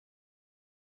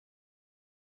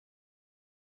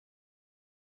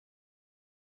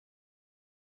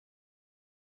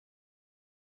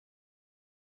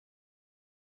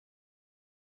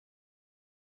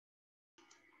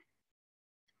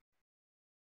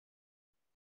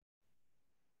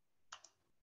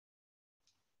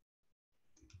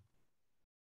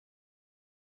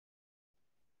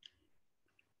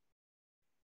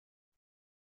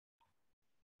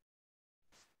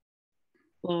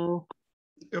Hello.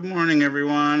 Good morning,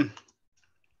 everyone.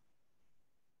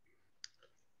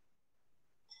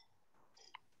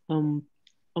 Um,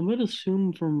 I'm gonna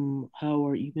assume from how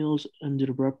our emails ended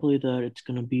abruptly that it's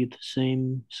gonna be the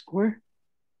same score.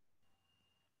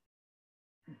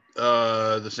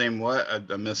 The same what?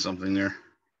 I missed something there.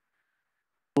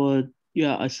 But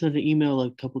yeah, I sent an email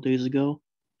like a couple days ago.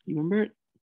 You remember it?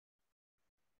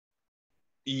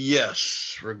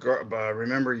 Yes.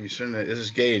 Remember you sent it. This is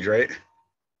Gage, right?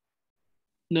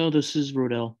 No, this is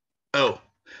Rodell. Oh,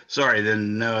 sorry.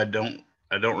 Then no, I don't.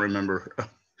 I don't remember.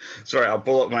 Sorry. I'll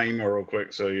pull up my email real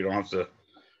quick so you don't have to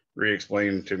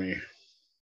re-explain to me.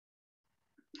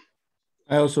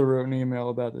 I also wrote an email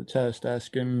about the test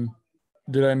asking,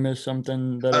 did I miss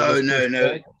something that I Oh was no, supposed to no.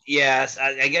 check? Yes,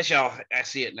 I guess y'all. I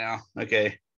see it now.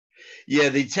 Okay. Yeah,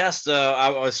 the test. I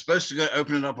was supposed to go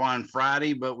open it up on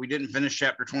Friday, but we didn't finish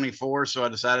chapter 24, so I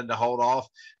decided to hold off.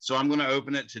 So I'm going to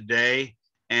open it today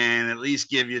and at least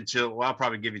give you till. Well, I'll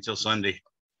probably give you till Sunday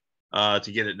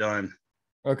to get it done.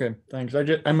 Okay, thanks.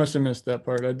 I must have missed that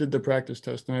part. I did the practice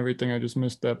test and everything. I just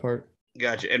missed that part.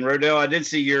 Gotcha. And Rodell, I did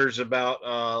see yours about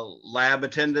lab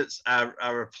attendance. I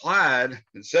replied.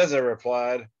 It says I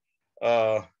replied,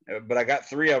 but I got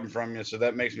 3 of them from you, so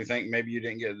that makes me think maybe you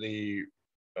didn't get the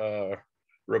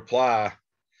reply.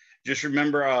 Just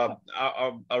remember,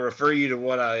 I'll refer you to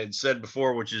what I had said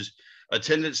before, which is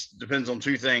attendance depends on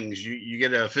 2 things. You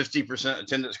get a 50%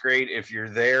 attendance grade if you're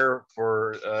there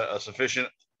for a sufficiently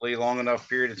long enough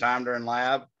period of time during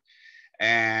lab,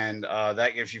 and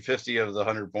that gives you 50 of the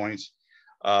 100 points.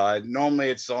 Normally,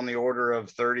 it's on the order of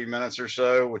 30 minutes or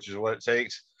so, which is what it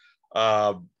takes.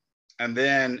 Uh, and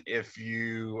then if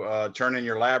you turn in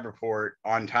your lab report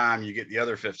on time, you get the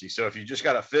other 50. So if you just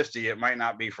got a 50, it might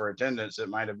not be for attendance. It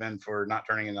might have been for not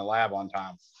turning in the lab on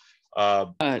time.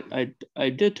 I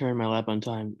did turn my lab on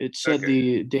time. It said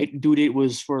Okay. the due date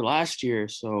was for last year,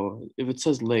 so if it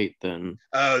says late, then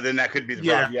Oh, then that could be the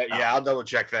problem. Yeah, I'll double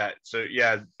check that. So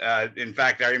yeah, in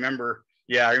fact, I remember.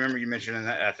 Yeah, I remember you mentioning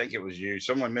that. I think it was you.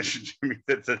 Someone mentioned to me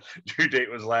that the due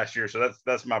date was last year. So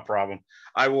that's my problem.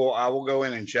 I will go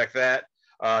in and check that.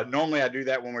 Normally, I do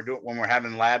that when we're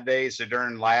having lab days. So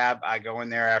during lab, I go in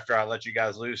there after I let you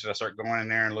guys loose, and I start going in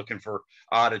there and looking for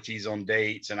oddities on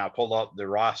dates, and I pull up the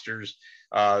rosters,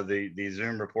 the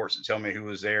Zoom reports that tell me who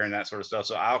was there and that sort of stuff.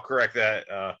 So I'll correct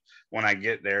that when I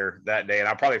get there that day, and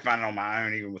I'll probably find it on my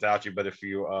own even without you. But if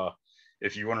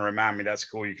you want to remind me, that's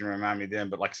cool. You can remind me then.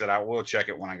 But like I said, I will check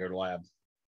it when I go to lab.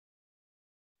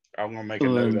 I'm gonna make a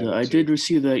note and of I it did too.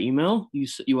 receive that email.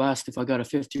 You asked if I got a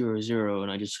 50 or a 0,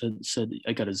 and I just said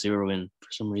I got a 0 in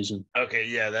for some reason. Okay,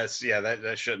 yeah, that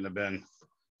shouldn't have been.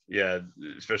 Yeah,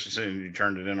 especially since you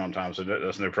turned it in on time, so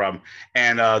that's no problem.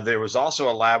 And there was also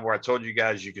a lab where I told you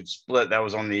guys you could split. That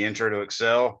was on the Intro to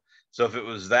Excel. So if it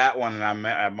was that one, and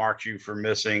I marked you for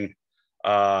missing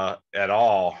at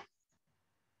all,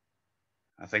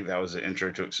 I think that was the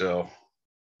Intro to Excel.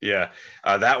 Yeah,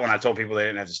 that one I told people they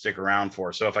didn't have to stick around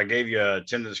for. So if I gave you a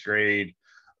attendance grade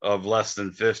of less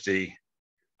than 50,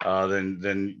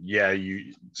 then yeah,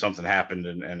 something happened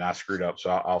and I screwed up.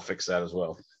 So I'll fix that as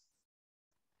well.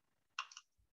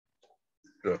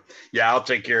 So, yeah, I'll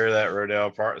take care of that,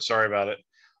 Rodell. Sorry about it.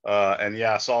 And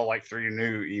yeah, I saw like 3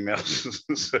 new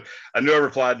emails. So I knew I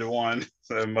replied to one,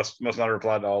 so I must not have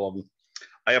replied to all of them.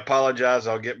 I apologize.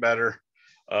 I'll get better.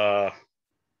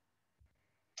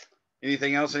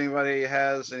 Anything else anybody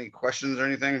has? Any questions or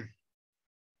anything?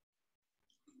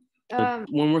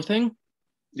 One more thing.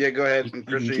 Yeah, go ahead. You And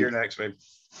can Christy, keep. you're next, babe.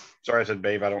 Sorry, I said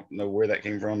babe. I don't know where that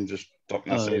came from. Just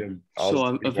talking. I say it. So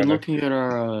I've been looking at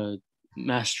our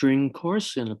mastering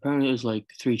course, and apparently there's like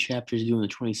 3 chapters due on the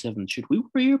 27th. Should we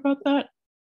worry about that?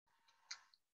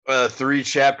 3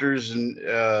 chapters, and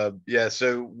yeah,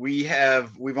 so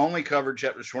we've only covered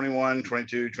chapters 21,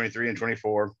 22, 23, and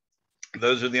 24.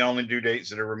 Those are the only due dates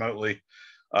that are remotely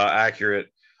accurate.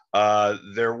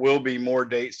 There will be more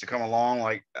dates to come along.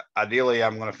 Like ideally,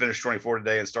 I'm going to finish 24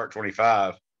 today and start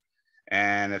 25.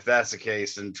 And if that's the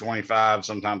case, then 25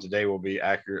 sometime today will be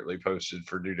accurately posted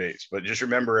for due dates. But just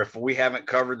remember, if we haven't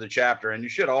covered the chapter, and you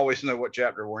should always know what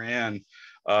chapter we're in,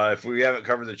 if we haven't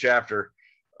covered the chapter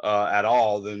at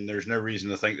all, then there's no reason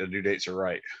to think the due dates are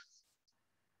right.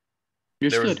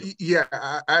 Yeah,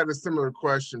 I had a similar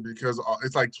question because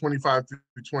it's like 25 through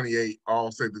 28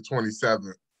 all say the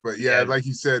 27th. But yeah, like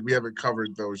you said, we haven't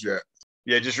covered those yet.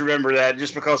 Yeah, just remember that.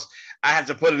 Just because I have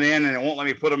to put it in and it won't let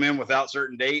me put them in without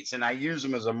certain dates, and I use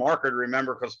them as a marker to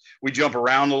remember because we jump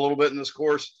around a little bit in this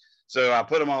course. So I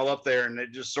put them all up there, and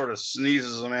it just sort of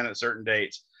sneezes them in at certain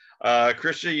dates.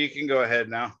 Christian, you can go ahead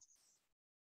now.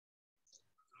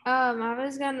 I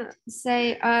was gonna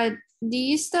say, do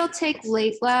you still take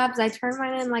late labs? I turned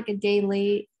mine in like a day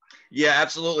late. Yeah,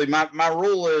 absolutely. My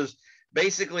rule is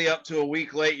basically up to a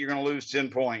week late, you're going to lose 10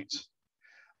 points.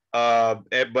 But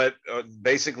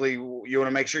basically, you want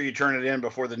to make sure you turn it in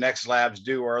before the next lab's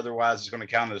due, or otherwise it's going to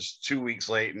count as 2 weeks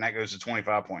late, and that goes to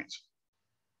 25 points.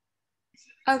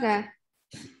 Okay.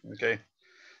 Okay.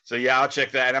 So yeah, I'll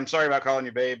check that. And I'm sorry about calling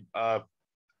you babe. A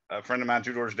friend of mine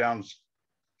 2 doors down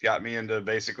got me into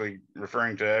basically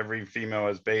referring to every female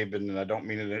as babe, and I don't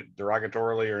mean it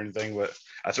derogatorily or anything, but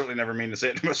I certainly never mean to say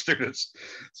it to my students.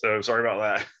 So sorry about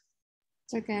that.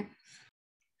 It's okay.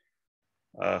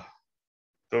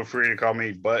 Feel free to call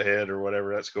me butthead or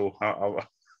whatever. That's cool.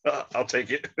 I'll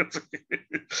take it.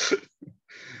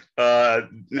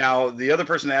 Now the other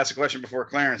person that asked a question before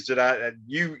Clarence,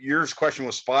 your question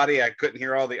was spotty. I couldn't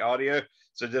hear all the audio.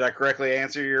 So did I correctly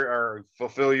answer or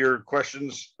fulfill your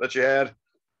questions that you had?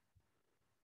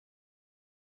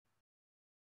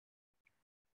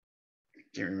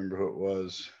 Can't remember who it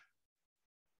was.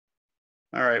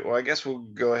 All right. Well, I guess we'll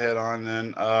go ahead on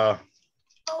then. I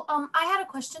had a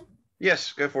question.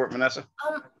 Yes, go for it, Vanessa.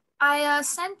 I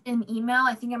sent an email.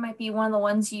 I think it might be one of the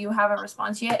ones you haven't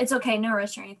responded yet. It's okay, no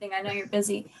rush or anything. I know you're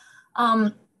busy.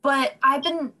 But I've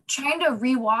been trying to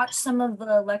rewatch some of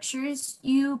the lectures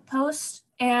you post,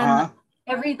 and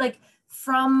every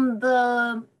from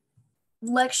the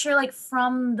lecture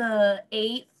from the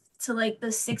 8th to the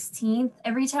 16th,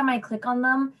 every time I click on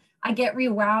them, I get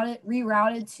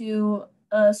rerouted to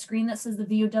a screen that says the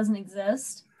video doesn't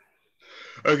exist.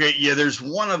 Okay, yeah, there's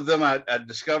one of them I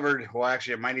discovered. Well,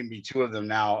 actually, it might even be 2 of them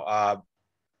now.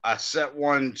 I set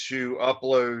one to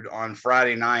upload on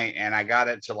Friday night, and I got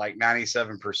it to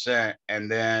 97%,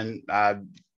 and then I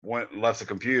left the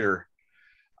computer.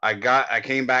 I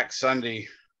came back Sunday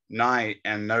night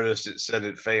and noticed it said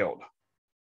it failed.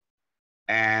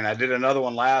 And I did another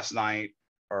one last night,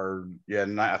 I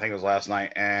think it was last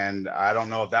night, and I don't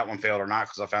know if that one failed or not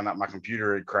because I found out my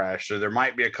computer had crashed. So there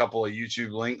might be a couple of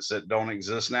YouTube links that don't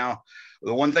exist now.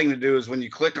 The one thing to do is when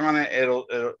you click on it,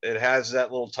 it has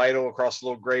that little title across the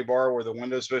little gray bar where the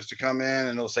window's supposed to come in,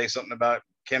 and it'll say something about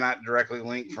cannot directly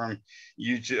link from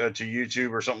YouTube to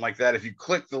YouTube or something like that. If you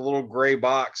click the little gray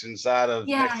box inside of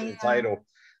next to the title,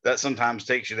 that sometimes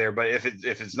takes you there. But if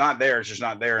it's not there, it's just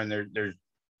not there. And there's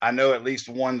I know at least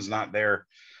one's not there.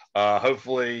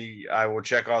 Hopefully I will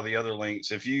check all the other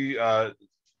links. If you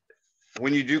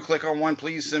when you do click on one,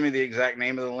 please send me the exact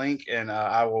name of the link, and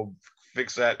I will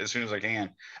fix that as soon as I can.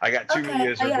 I got 2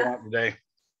 videos that are going up today.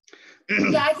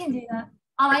 Yeah, I can do that.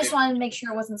 I just wanted to make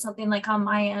sure it wasn't something on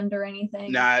my end or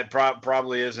anything. Nah, it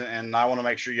probably isn't, and I want to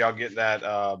make sure y'all get that.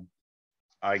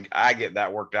 I get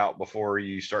that worked out before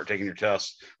you start taking your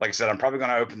tests. Like I said, I'm probably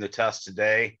going to open the test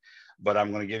today, but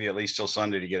I'm going to give you at least till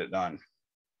Sunday to get it done.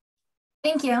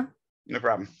 Thank you. No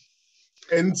problem.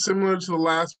 And similar to the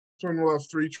last one, we'll have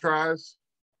 3 tries.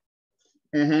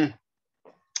 Mm-hmm.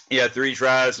 Yeah, 3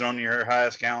 tries on your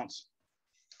highest counts.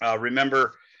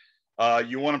 Remember,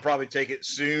 you want to probably take it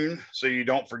soon so you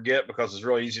don't forget, because it's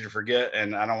really easy to forget,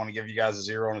 and I don't want to give you guys a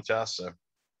 0 on a test, so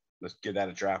let's give that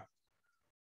a try.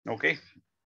 Okay.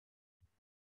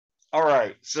 All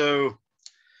right, so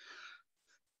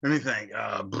let me think.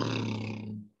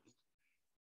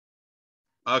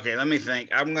 Okay, let me think.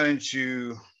 I'm going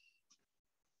to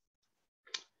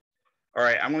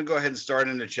go ahead and start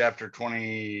into chapter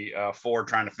 24,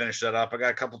 trying to finish that up. I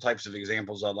got a couple types of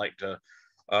examples I'd like to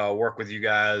work with you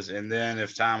guys, and then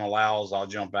if time allows, I'll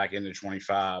jump back into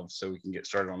 25 so we can get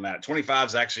started on that. 25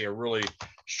 is actually a really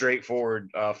straightforward,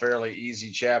 fairly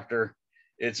easy chapter.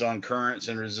 It's on currents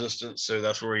and resistance, so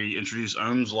that's where we introduce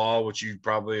Ohm's law, which you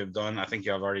probably have done. I think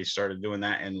y'all already started doing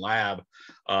that in lab,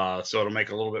 so it'll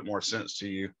make a little bit more sense to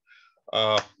you.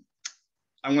 I'm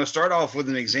going to start off with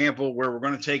an example where we're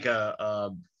going to take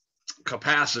a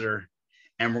capacitor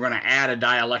and we're going to add a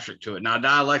dielectric to it. Now,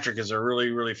 dielectric is a really,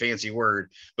 really fancy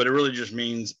word, but it really just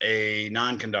means a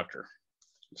non-conductor,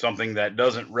 something that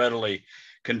doesn't readily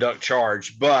conduct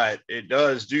charge, but it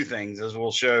does do things, as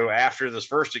we'll show after this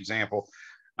first example.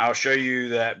 I'll show you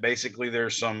that basically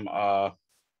there's some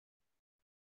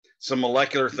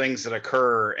molecular things that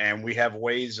occur, and we have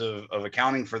ways of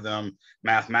accounting for them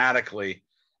mathematically.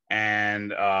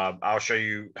 And I'll show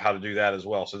you how to do that as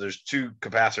well. So there's 2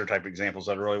 capacitor type examples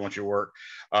that I really want you to work.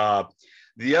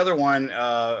 The other one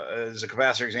is a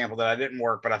capacitor example that I didn't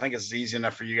work, but I think it's easy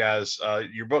enough for you guys.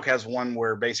 Your book has one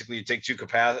where basically you take 2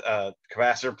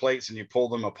 capacitor plates and you pull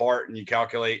them apart and you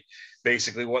calculate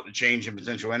basically what the change in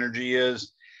potential energy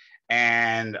is.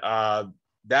 And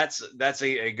that's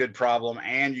a good problem,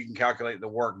 and you can calculate the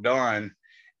work done.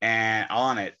 and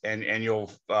on it, and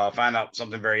you'll find out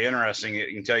something very interesting.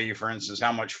 It can tell you, for instance,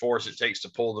 how much force it takes to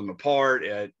pull them apart.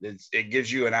 It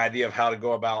gives you an idea of how to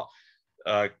go about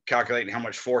calculating how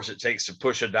much force it takes to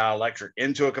push a dielectric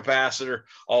into a capacitor,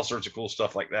 all sorts of cool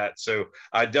stuff like that. So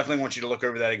I definitely want you to look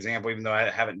over that example, even though I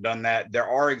haven't done that. There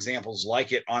are examples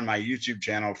like it on my YouTube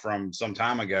channel from some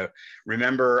time ago.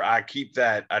 Remember, I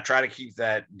try to keep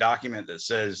that document that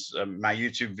says my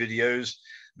YouTube videos.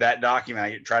 That document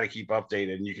I try to keep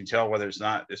updated, and you can tell whether it's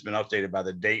been updated by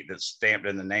the date that's stamped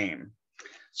in the name.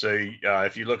 So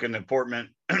if you look in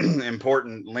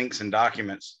important links and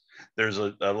documents, there's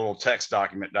a little text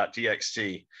document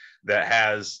 .txt that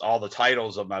has all the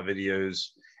titles of my videos,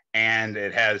 and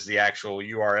it has the actual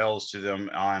URLs to them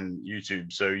on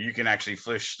YouTube. So you can actually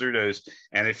flish through those.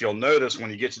 And if you'll notice,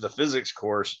 when you get to the physics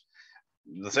course,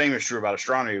 the same is true about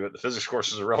astronomy, but the physics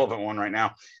course is a relevant one right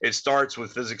now. It starts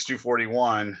with physics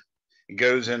 241, it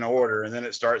goes in order, and then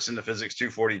it starts into physics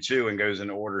 242 and goes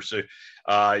in order. So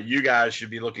you guys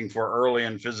should be looking for early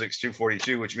in physics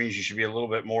 242, which means you should be a little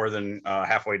bit more than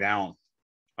halfway down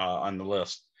on the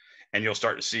list. And you'll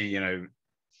start to see, you know,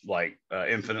 like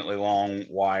infinitely long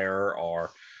wire, or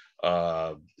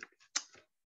a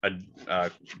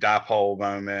dipole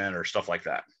moment, or stuff like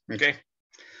that. Okay.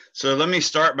 So let me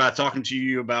start by talking to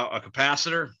you about a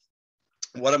capacitor.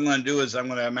 What I'm going to do is I'm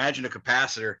going to imagine a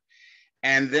capacitor,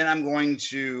 and then I'm going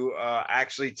to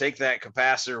actually take that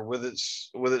capacitor with its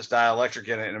dielectric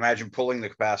in it and imagine pulling the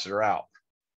capacitor out.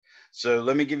 So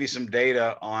let me give you some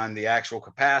data on the actual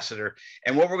capacitor.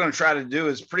 And what we're going to try to do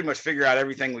is pretty much figure out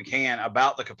everything we can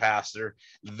about the capacitor,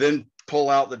 then pull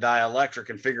out the dielectric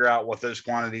and figure out what those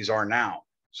quantities are now.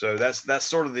 So that's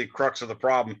sort of the crux of the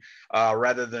problem.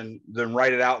 Rather than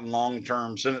write it out in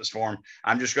long-term sentence form,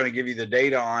 I'm just going to give you the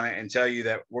data on it and tell you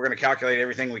that we're going to calculate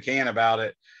everything we can about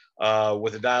it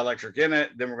with the dielectric in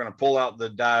it. Then we're going to pull out the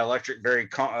dielectric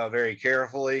very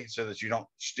carefully so that you don't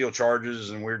steal charges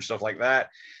and weird stuff like that.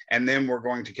 And then we're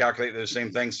going to calculate those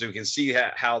same things so we can see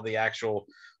how the actual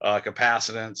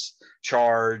capacitance,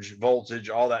 charge, voltage,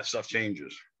 all that stuff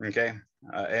changes. Okay.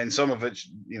 And some of it,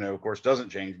 you know, of course, doesn't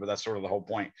change, but that's sort of the whole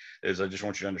point. Is I just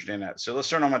want you to understand that. So let's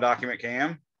turn on my document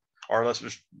cam, or let's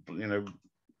just, you know,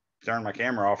 turn my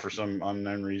camera off for some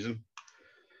unknown reason.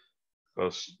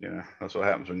 Because, you know, that's what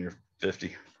happens when you're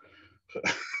 50.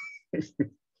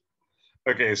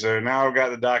 Okay, so now I've got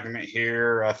the document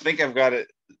here. I think I've got it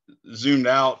zoomed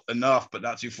out enough, but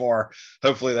not too far.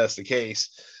 Hopefully that's the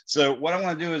case. So what I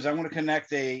want to do is I want to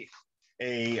connect a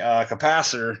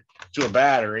capacitor to a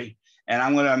battery. And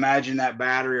I'm going to imagine that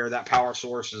battery or that power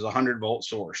source is a 100-volt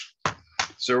source.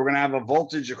 So we're going to have a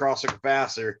voltage across the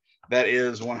capacitor that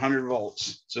is 100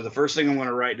 volts. So the first thing I'm going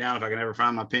to write down, if I can ever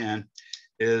find my pen,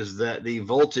 is that the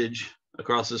voltage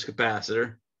across this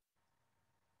capacitor.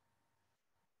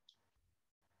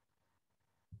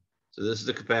 So this is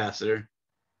the capacitor.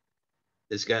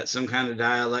 It's got some kind of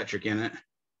dielectric in it.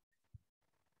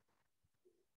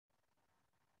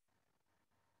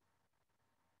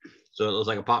 So it looks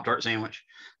like a Pop-Tart sandwich.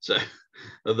 So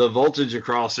the voltage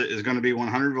across it is going to be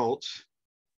 100 volts.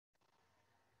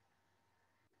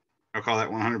 I'll call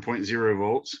that 100.0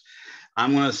 volts.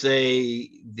 I'm going to say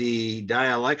the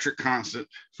dielectric constant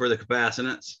for the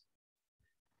capacitance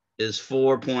is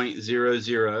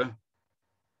 4.00.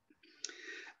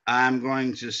 I'm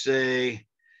going to say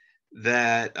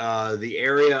that the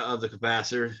area of the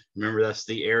capacitor, remember that's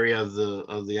the area of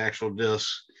the actual disc,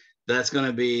 that's going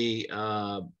to be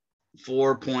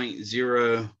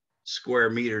 4.0 square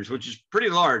meters, which is pretty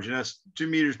large, and that's 2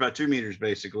 meters by 2 meters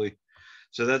basically.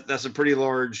 So that's a pretty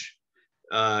large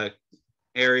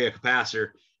area capacitor.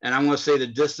 And I'm going to say the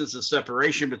distance of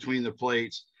separation between the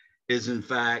plates is in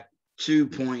fact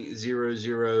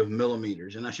 2.00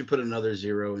 millimeters. And I should put another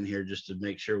 0 in here just to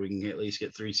make sure we can at least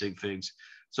get 3 sig figs.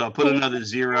 So I'll put another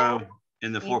 0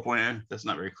 in the 4.0. That's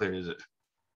not very clear, is it?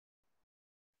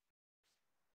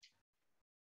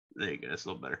 There you go. That's a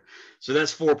little better. So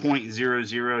that's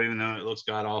 4.00, even though it looks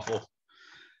god awful.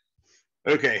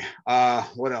 Okay.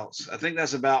 What else? I think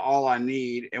that's about all I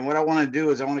need. And what I want to do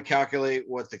is I want to calculate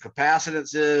what the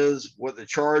capacitance is, what the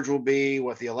charge will be,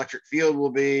 what the electric field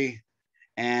will be,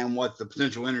 and what the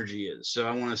potential energy is. So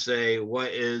I want to say,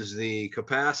 what is the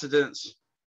capacitance,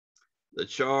 the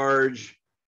charge,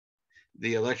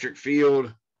 the electric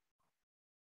field,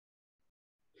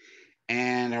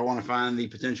 and I want to find the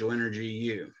potential energy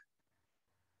U.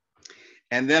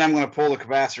 And then I'm going to pull the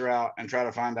capacitor out and try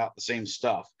to find out the same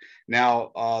stuff.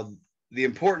 Now, the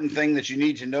important thing that you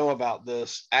need to know about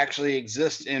this actually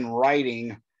exists in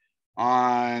writing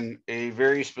on a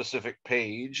very specific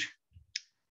page.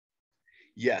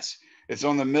 Yes, it's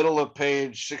on the middle of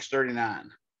page 639.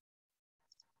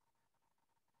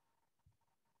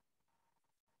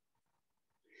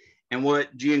 And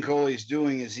what Giancoli is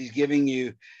doing is he's giving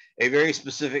you a very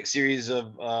specific series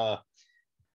of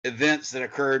events that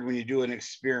occurred when you do an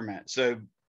experiment. So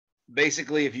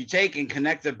basically, if you take and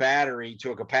connect the battery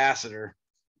to a capacitor,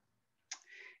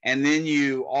 and then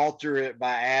you alter it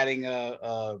by adding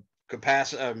a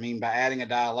capacitor, by adding a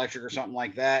dielectric or something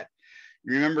like that,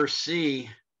 remember C,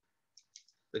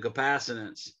 the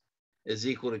capacitance, is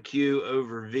equal to Q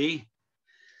over V.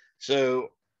 So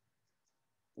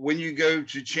when you go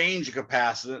to change the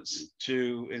capacitance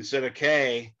to, instead of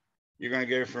K, you're going to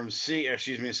go from C,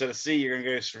 instead of C, you're going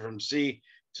to go from C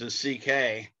to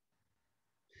CK.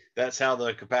 That's how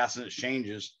the capacitance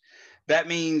changes. That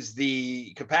means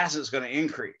the capacitance is going to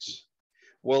increase.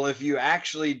 Well, if you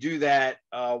actually do that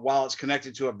while it's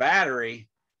connected to a battery,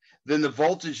 then the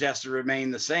voltage has to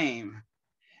remain the same.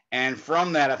 And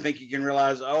from that, I think you can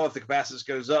realize, oh, if the capacitance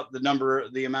goes up,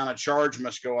 the amount of charge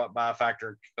must go up by a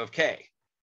factor of K.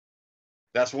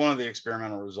 That's one of the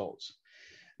experimental results.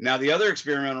 Now, the other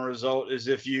experimental result is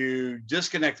if you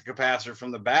disconnect the capacitor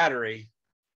from the battery,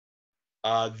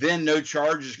 then no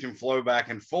charges can flow back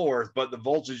and forth, but the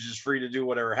voltage is free to do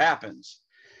whatever happens.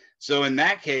 So in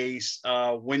that case,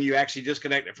 when you actually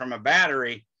disconnect it from a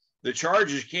battery, the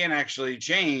charges can't actually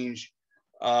change,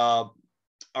 or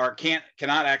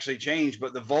cannot actually change,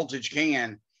 but the voltage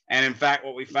can. And in fact,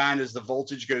 what we find is the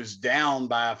voltage goes down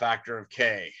by a factor of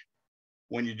K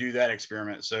when you do that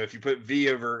experiment. So if you put V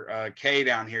over K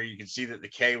down here, you can see that the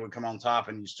K would come on top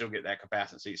and you still get that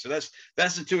capacitance. So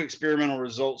that's the two experimental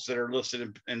results that are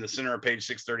listed in the center of page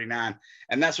 639.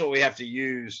 And that's what we have to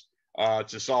use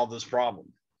to solve this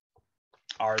problem.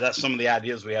 Or that's some of the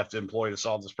ideas we have to employ to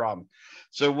solve this problem.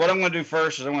 So what I'm going to do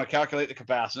first is I'm going to calculate the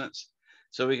capacitance.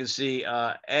 So we can see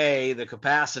A, the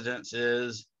capacitance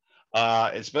is,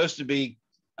 it's supposed to be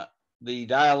the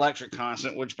dielectric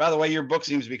constant, which, by the way, your book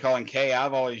seems to be calling K.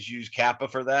 I've always used kappa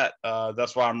for that.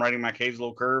 That's why I'm writing my K's a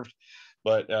little curved,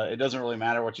 but it doesn't really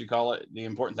matter what you call it. The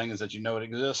important thing is that you know it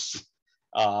exists,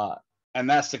 and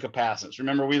that's the capacitance.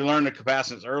 Remember, we learned the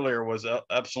capacitance earlier was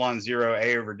epsilon 0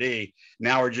 A over D.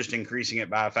 Now we're just increasing it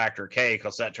by a factor of K,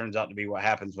 because that turns out to be what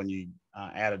happens when you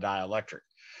add a dielectric.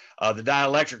 The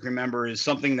dielectric, remember, is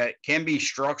something that can be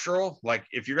structural. Like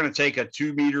if you're going to take a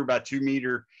 2 meter by 2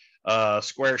 meter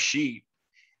square sheet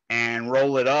and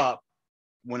roll it up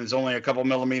when it's only a couple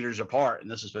millimeters apart,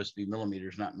 and this is supposed to be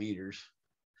millimeters, not meters,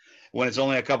 when it's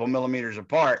only a couple millimeters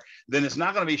apart, then it's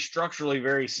not going to be structurally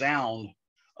very sound.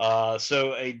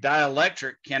 So a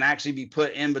dielectric can actually be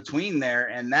put in between there,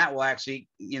 and that will actually,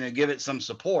 give it some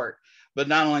support. But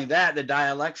not only that, the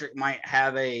dielectric might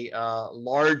have a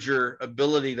larger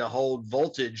ability to hold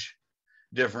voltage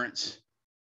difference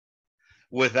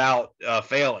without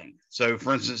failing. So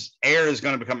for instance, air is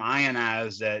going to become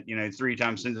ionized at 3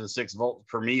 times 10 to the 6 volts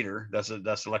per meter.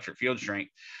 That's electric field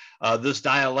strength. This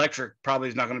dielectric probably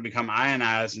is not going to become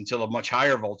ionized until a much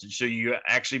higher voltage. So you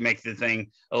actually make the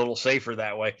thing a little safer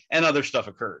that way, and other stuff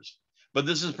occurs. But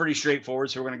this is pretty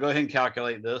straightforward. So we're going to go ahead and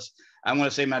calculate this. I'm going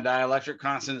to say my dielectric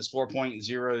constant is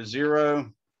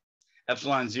 4.00.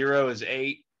 Epsilon 0 is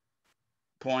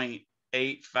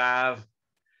 8.85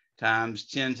 times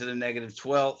 10 to the negative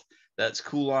 12th. That's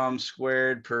Coulomb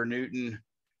squared per Newton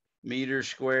meter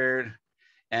squared.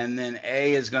 And then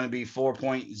A is going to be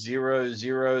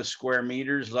 4.00 square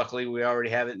meters. Luckily, we already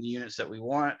have it in the units that we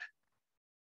want.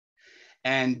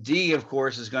 And D, of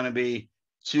course, is going to be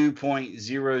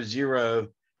 2.00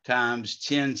 times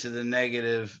 10 to the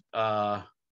negative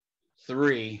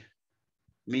 3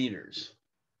 meters.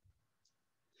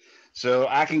 So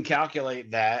I can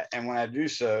calculate that. And when I do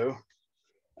so,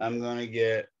 I'm going to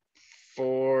get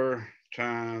 4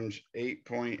 times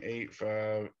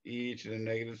 8.85 e to the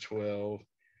negative 12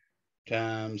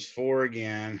 times 4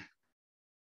 again,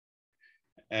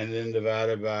 and then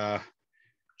divided by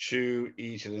 2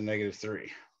 e to the negative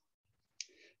 3.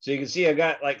 So you can see I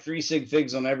got like 3 sig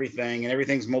figs on everything, and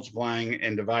everything's multiplying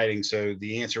and dividing. So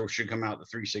the answer should come out to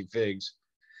 3 sig figs.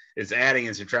 It's adding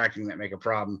and subtracting that make a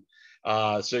problem.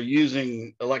 So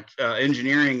using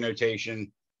engineering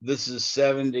notation, this is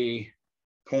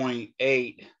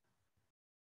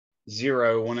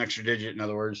 70.80, 1 extra digit, in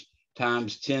other words,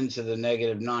 times 10 to the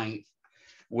negative 9th,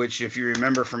 which, if you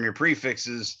remember from your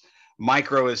prefixes,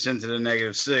 micro is 10 to the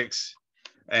negative 6,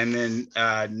 and then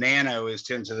nano is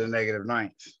 10 to the negative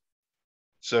 9th.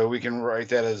 So we can write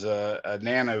that as a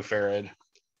nanofarad.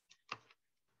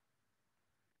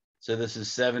 So this is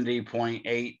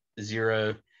 70.80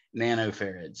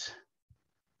 nanofarads.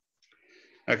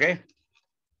 Okay.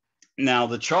 Now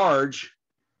the charge,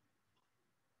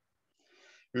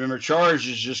 remember, charge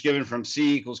is just given from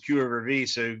C equals Q over V.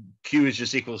 So Q is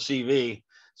just equal to CV.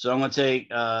 So I'm going to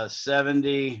take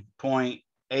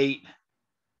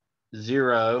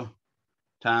 70.80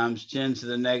 times 10 to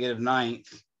the negative 9th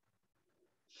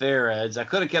farads. I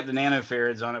could have kept the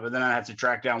nanofarads on it, but then I have to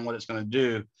track down what it's going to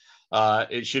do.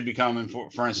 It should become,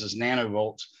 for instance,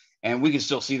 nanovolts. And we can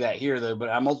still see that here, though. But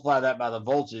I multiply that by the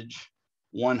voltage,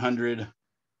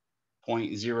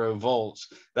 100.0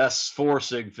 volts. That's 4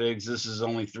 sig figs. This is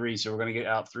only 3, so we're going to get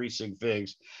out 3 sig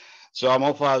figs. So I'll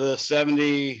multiply this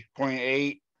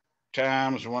 70.8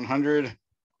 times 100.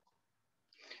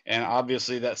 And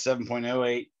obviously that's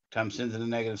 7.08 times 10 to the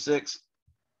negative 6.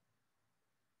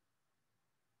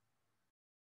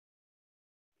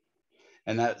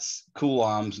 And that's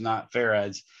coulombs, not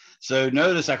farads. So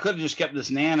notice I could have just kept this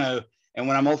nano, and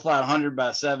when I multiply 100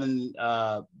 by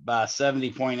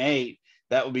 70.8,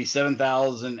 that would be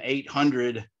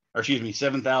 7,800, or excuse me,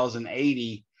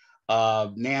 7,080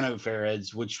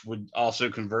 nanofarads, which would also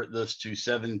convert this to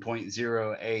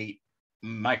 7.08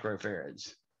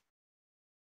 microfarads.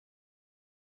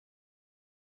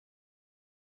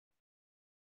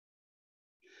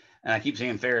 And I keep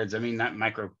saying farads, I mean not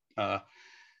micro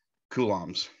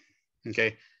coulombs.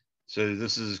 Okay, so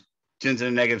this is 10 to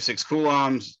the negative 6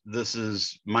 coulombs. This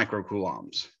is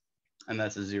microcoulombs, and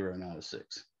that's a 0, not a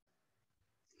 6.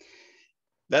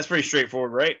 That's pretty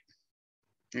straightforward, right?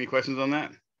 Any questions on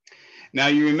that? Now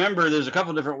you remember there's a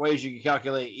couple different ways you can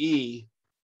calculate E.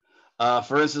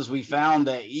 For instance, we found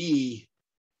that E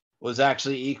was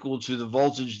actually equal to the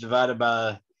voltage divided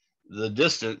by the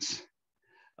distance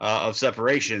of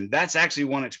separation. That's actually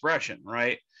one expression,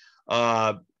 right?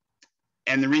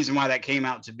 And the reason why that came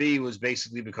out to be was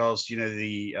basically because, you know,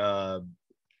 the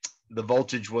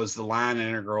voltage was the line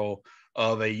integral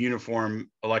of a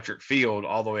uniform electric field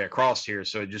all the way across here.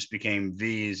 So it just became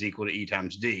V is equal to E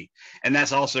times D. And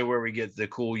that's also where we get the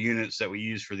cool units that we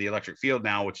use for the electric field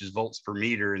now, which is volts per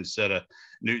meter instead of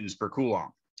newtons per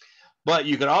coulomb. But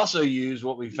you could also use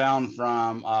what we found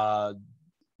from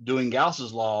doing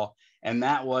Gauss's law, and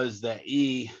that was that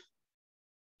E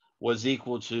was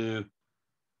equal to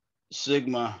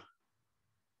sigma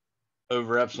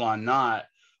over epsilon naught,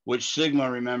 which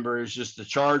sigma, remember, is just the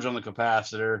charge on the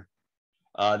capacitor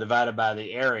divided by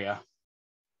the area.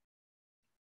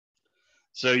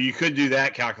 So you could do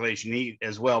that calculation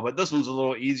as well, but this one's a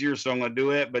little easier, so I'm going to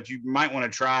do it, but you might want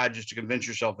to try just to convince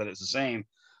yourself that it's the same.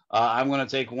 I'm going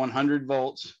to take 100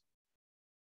 volts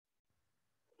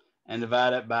and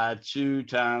divide it by 2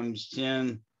 times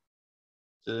 10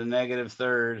 to the negative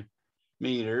 3rd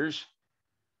meters.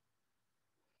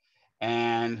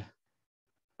 And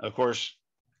of course,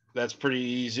 that's pretty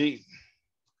easy.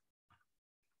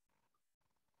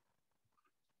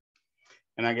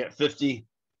 And I get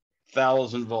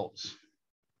 50,000 volts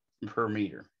per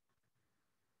meter.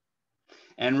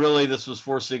 And really, this was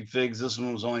 4 sig figs. This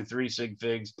one was only 3 sig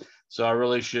figs. So I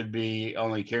really should be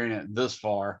only carrying it this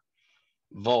far,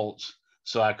 volts.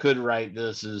 So I could write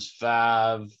this as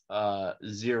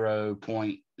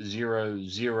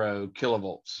 0.00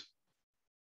 kilovolts.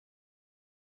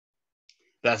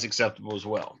 That's acceptable as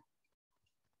well.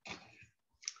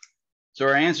 So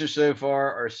our answers so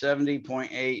far are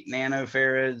 70.8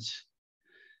 nanofarads,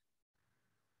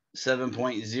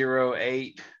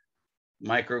 7.08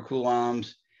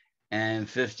 microcoulombs, and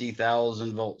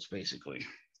 50,000 volts, basically.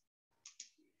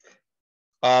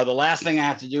 The last thing I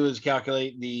have to do is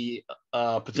calculate the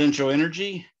potential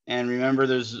energy. And remember,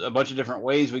 there's a bunch of different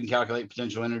ways we can calculate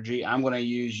potential energy. I'm going to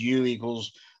use U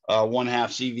equals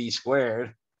 1/2 CV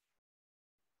squared.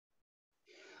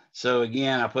 So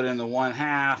again, I put in the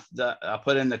 1/2, I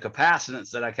put in the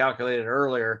capacitance that I calculated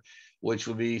earlier, which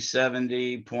would be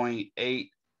 70.80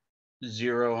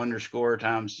 underscore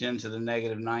times 10 to the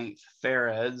negative 9th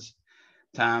farads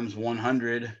times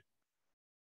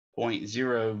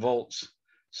 100.0 volts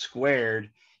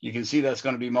squared. You can see that's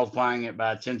going to be multiplying it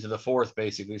by 10 to the 4th,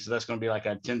 basically. So that's going to be like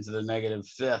a 10 to the negative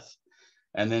 5th,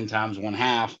 and then times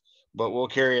 1/2. But we'll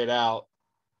carry it out.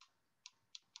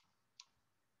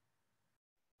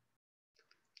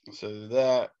 So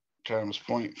that times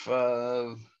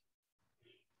 0.5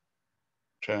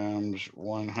 times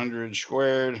 100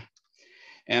 squared,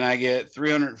 and I get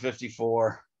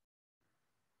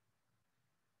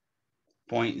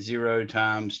 354.0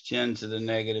 times 10 to the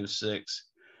negative 6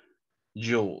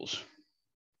 joules.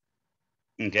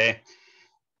 Okay.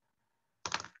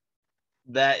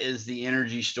 That is the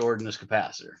energy stored in this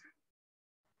capacitor.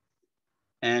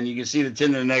 And you can see the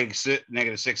 10 to the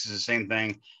negative 6 is the same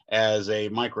thing as a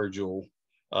microjoule.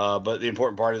 But the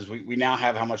important part is we now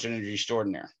have how much energy is stored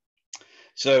in there.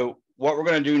 So what we're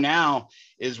going to do now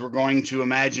is we're going to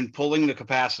imagine pulling the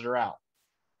capacitor out.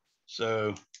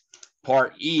 So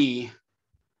part E,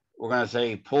 we're going to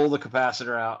say pull the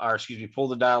capacitor out, or excuse me, pull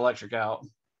the dielectric out.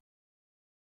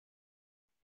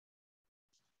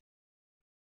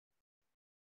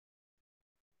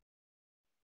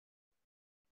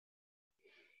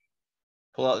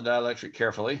 Pull out the dielectric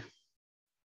carefully.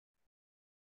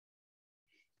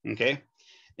 Okay.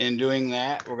 In doing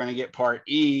that, we're going to get part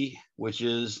E, which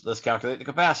is, let's calculate the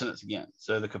capacitance again.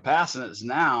 So the capacitance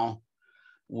now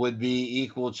would be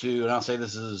equal to, and I'll say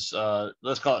this is,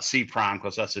 let's call it C prime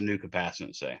because that's a new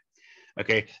capacitance, say.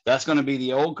 Okay, that's going to be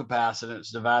the old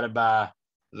capacitance divided by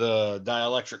the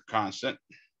dielectric constant.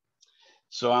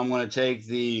 So I'm going to take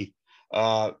the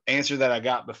answer that I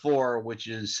got before, which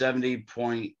is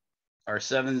 70.8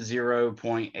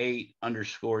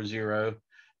 _0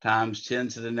 times 10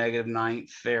 to the negative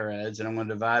 9th farads, and I'm going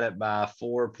to divide it by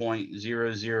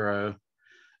 4.00,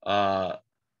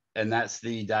 and that's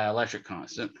the dielectric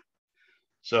constant.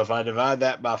 So if I divide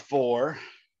that by 4,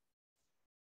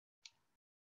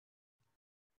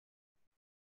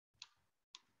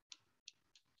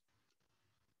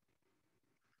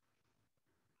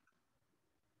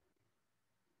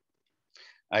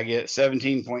 I get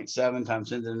 17.7 times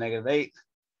 10 to the negative 8.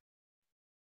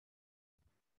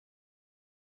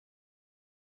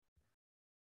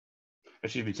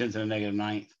 Excuse me, 10 to the negative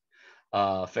 9th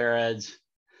farads.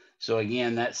 So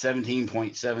again, that's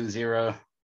 17.70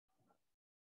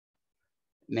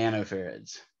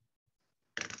 nanofarads.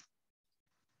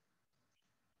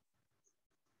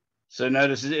 So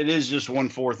notice it is just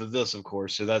 1/4 of this, of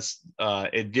course. So that's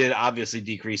it did obviously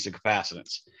decrease the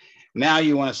capacitance. Now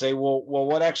you want to say, well,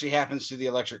 what actually happens to the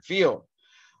electric field?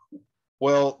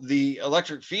 Well, the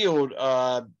electric field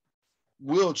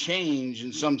will change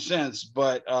in some sense,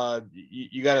 but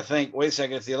you got to think, wait a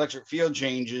second, if the electric field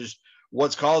changes,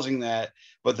 what's causing that?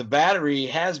 But the battery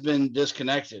has been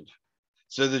disconnected.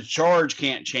 So the charge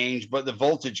can't change, but the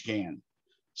voltage can.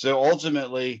 So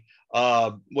ultimately,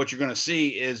 what you're going to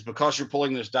see is because you're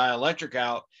pulling this dielectric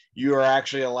out, you are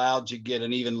actually allowed to get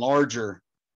an even larger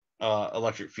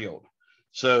electric field.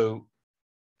 So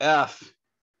F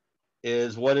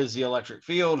is what is the electric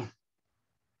field?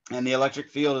 And the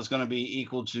electric field is going to be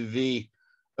equal to V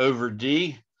over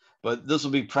D, but this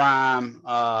will be prime.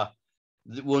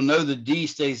 We'll know the D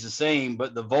stays the same,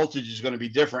 but the voltage is going to be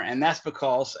different. And that's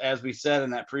because, as we said in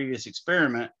that previous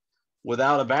experiment,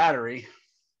 without a battery,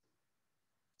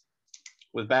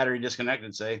 with battery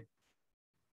disconnected, say,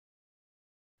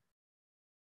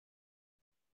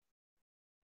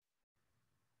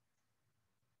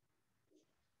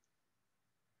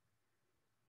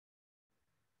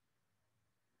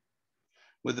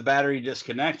 with the battery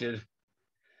disconnected,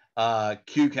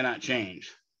 Q cannot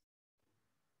change.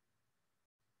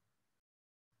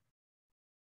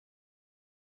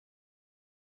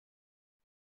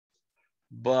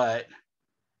 But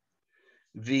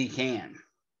V can.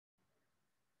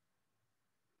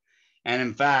 And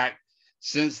in fact,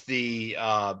 since the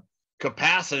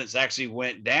capacitance actually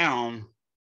went down,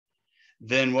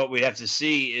 then what we have to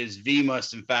see is V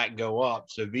must in fact go up.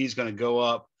 So V is going to go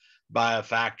up by a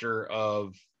factor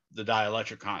of the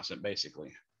dielectric constant,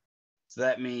 basically. So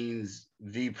that means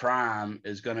V prime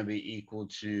is going to be equal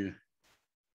to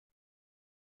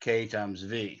K times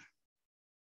V.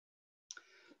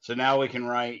 So now we can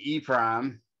write E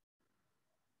prime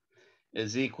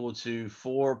is equal to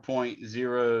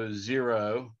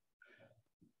 4.00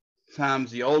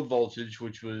 times the old voltage,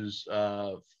 which was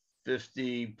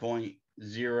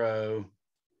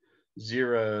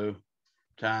 50.00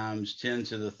 times 10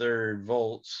 to the 3rd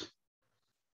volts.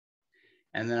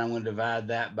 And then I'm going to divide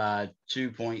that by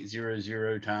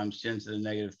 2.00 times 10 to the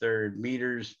negative 3rd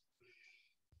meters.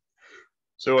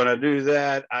 So when I do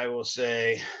that, I will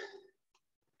say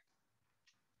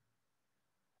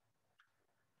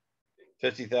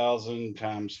 50,000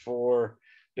 times 4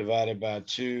 divided by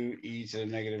 2 e to the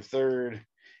negative 3rd.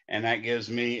 And that gives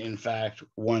me, in fact,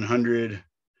 100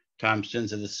 times 10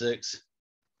 to the 6.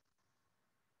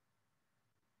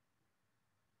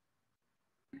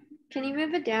 Can you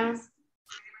move it down?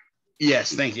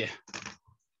 Yes, thank you.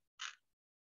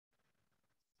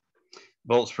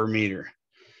 Volts per meter.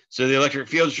 So the electric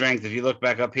field strength, if you look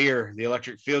back up here, the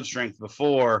electric field strength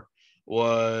before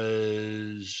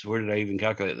was, where did I even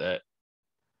calculate that?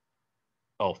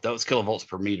 Oh, that was kilovolts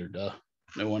per meter, duh.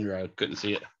 No wonder I couldn't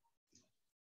see it.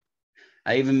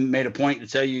 I even made a point to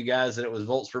tell you guys that it was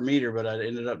volts per meter, but I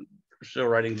ended up still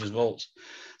writing just volts.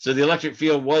 So the electric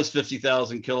field was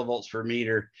 50,000 kilovolts per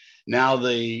meter. Now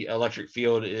the electric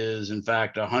field is, in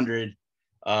fact, 100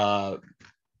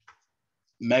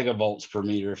 megavolts per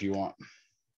meter, if you want.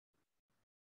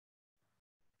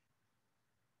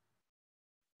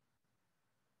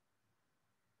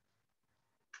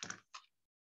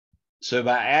 So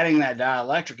by adding that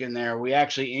dielectric in there, we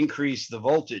actually increase the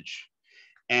voltage.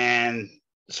 And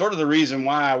sort of the reason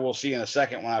why we'll see in a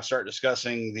second when I start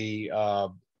discussing the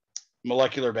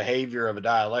molecular behavior of a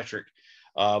dielectric.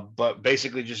 But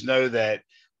basically just know that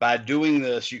by doing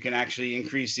this, you can actually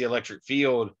increase the electric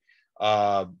field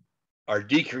or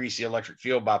decrease the electric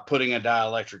field by putting a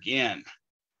dielectric in.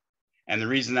 And the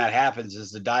reason that happens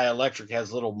is the dielectric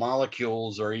has little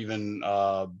molecules, or even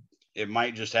it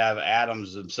might just have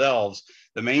atoms themselves.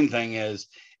 The main thing is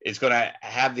it's going to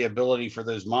have the ability for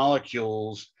those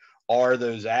molecules or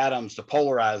those atoms to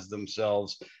polarize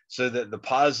themselves, so that the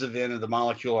positive end of the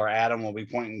molecule or atom will be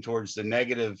pointing towards the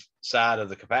negative side of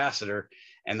the capacitor,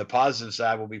 and the positive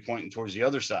side will be pointing towards the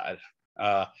other side.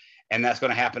 And that's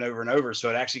going to happen over and over. So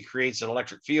it actually creates an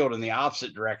electric field in the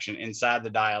opposite direction inside the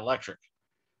dielectric.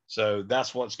 So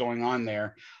that's what's going on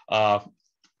there.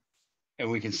 And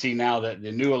we can see now that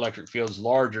the new electric field is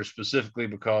larger, specifically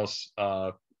because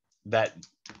that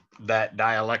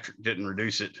dielectric didn't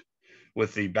reduce it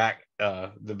with the back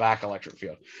electric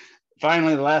field.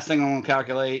 Finally, the last thing I want to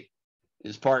calculate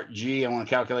is part G. I want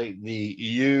to calculate the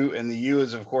U, and the U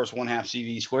is, of course, 1/2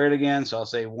 CV squared again. So I'll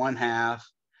say 1/2.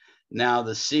 Now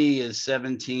the C is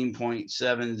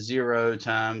 17.70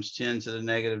 times 10 to the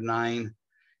negative 9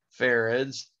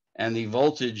 farads. And the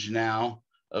voltage now,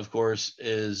 of course,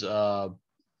 is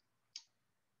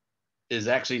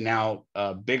actually now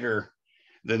bigger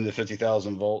than the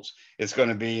 50,000 volts. It's going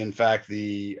to be, in fact,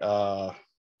 it's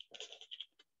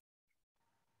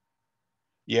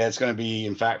going to be,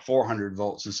 in fact, 400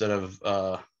 volts instead of,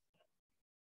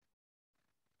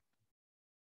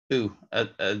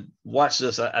 watch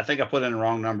this. I think I put in the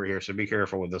wrong number here, so be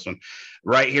careful with this one.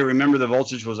 Right here, remember the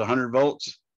voltage was 100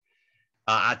 volts?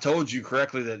 I told you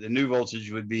correctly that the new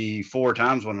voltage would be 4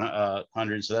 times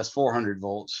 100, so that's 400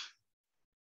 volts.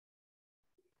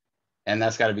 And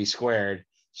that's got to be squared.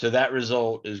 So that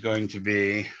result is going to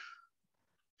be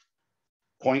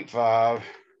 0.5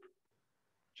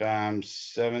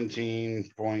 times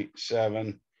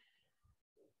 17.7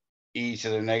 e to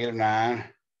the negative 9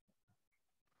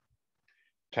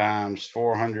 times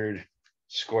 400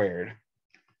 squared.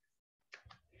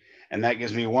 And that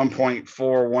gives me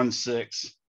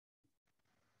 1.416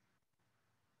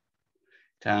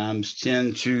 times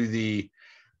 10 to the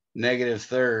negative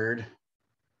 3rd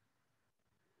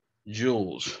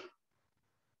joules.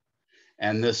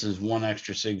 And this is 1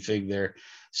 extra sig fig there.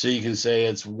 So you can say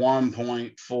it's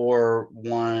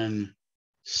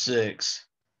 1.416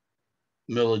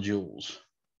 millijoules.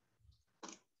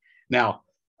 Now,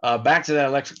 back to that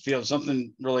electric field,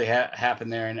 something really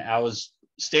happened there. And I was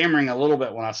stammering a little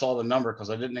bit when I saw the number,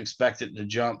 because I didn't expect it to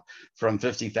jump from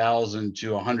 50,000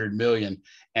 to 100 million.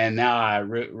 And now I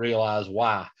realize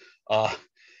why.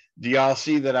 Do y'all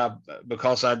see that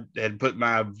because I had put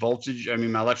my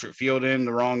my electric field in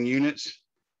the wrong units?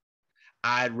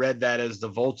 I had read that as the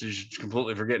voltage,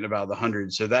 completely forgetting about the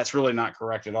 100. So that's really not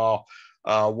correct at all.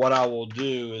 What I will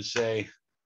do is say,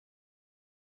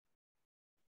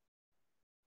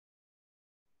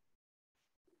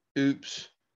 oops.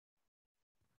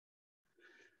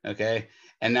 Okay,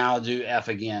 and now I'll do F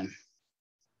again.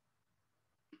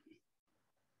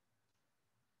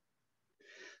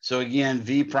 So again,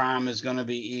 V prime is going to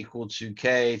be equal to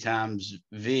K times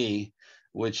V,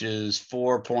 which is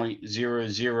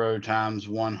 4.00 times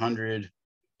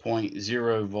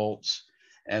 100.0 volts.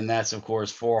 And that's, of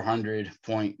course,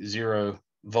 400.0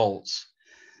 volts.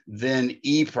 Then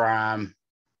E prime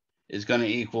is going to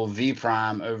equal V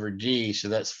prime over D. So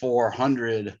that's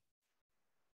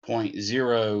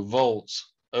 400.0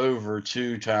 volts over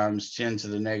 2 times 10 to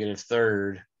the negative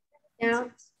 3rd. Yeah.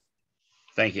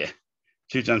 Thank you.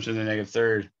 2 times 10 to the negative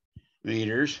 3rd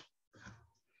meters.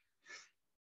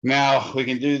 Now we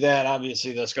can do that.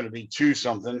 Obviously, that's going to be 2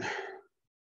 something.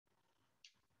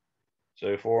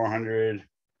 So 400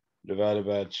 divided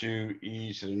by 2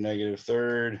 e to the negative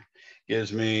 3rd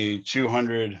gives me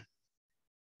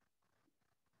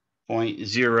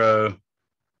 200.0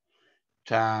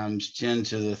 times 10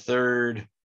 to the 3rd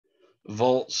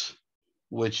volts,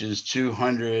 which is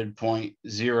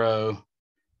 200.0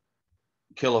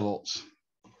 kilovolts.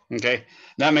 Okay,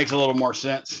 that makes a little more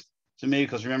sense to me,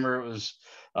 because remember it was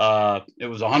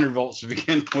 100 volts to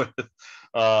begin with,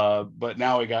 but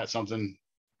now we got something.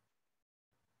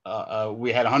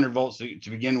 We had 100 volts to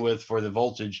begin with for the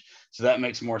voltage, so that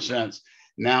makes more sense.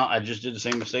 Now I just did the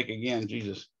same mistake again,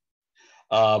 Jesus.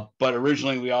 But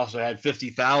originally we also had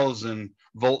 50,000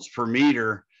 volts per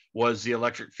meter was the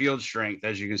electric field strength,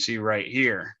 as you can see right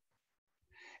here.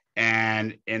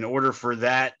 And in order for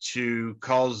that to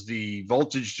cause the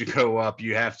voltage to go up,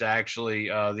 you have to actually,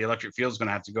 the electric field is going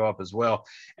to have to go up as well.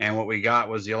 And what we got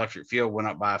was the electric field went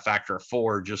up by a factor of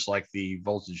 4, just like the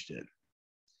voltage did,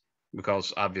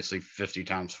 because obviously 50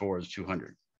 times 4 is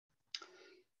 200.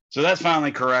 So that's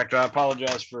finally correct. I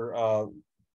apologize for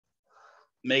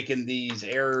making these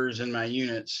errors in my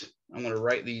units. I'm going to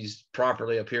write these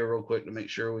properly up here real quick to make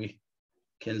sure we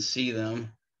can see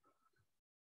them.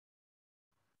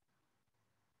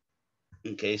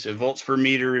 Okay, so volts per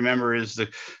meter, remember, is the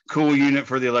cool unit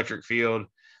for the electric field.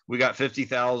 We got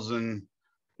 50,000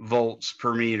 volts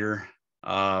per meter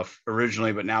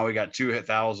originally, but now we got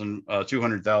 200,000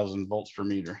 volts per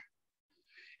meter.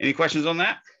 Any questions on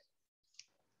that?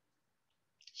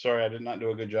 Sorry, I did not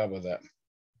do a good job with that.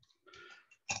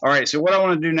 All right, so what I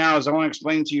want to do now is I want to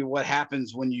explain to you what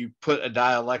happens when you put a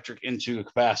dielectric into a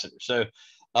capacitor. So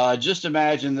just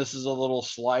imagine this is a little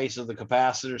slice of the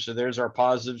capacitor. So there's our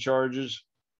positive charges,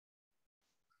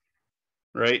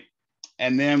 right?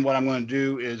 And then what I'm going to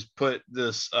do is put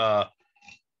this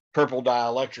purple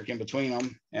dielectric in between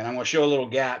them. And I'm going to show a little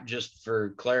gap just for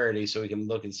clarity so we can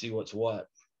look and see what's what.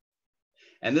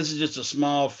 And this is just a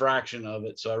small fraction of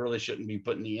it, so I really shouldn't be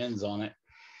putting the ends on it.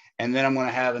 And then I'm going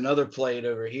to have another plate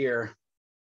over here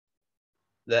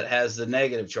that has the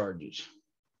negative charges.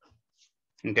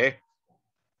 Okay.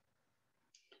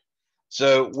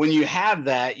 So when you have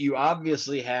that, you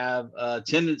obviously have a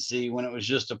tendency, when it was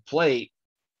just a plate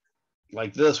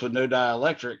like this with no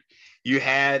dielectric, you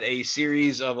had a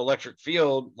series of electric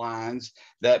field lines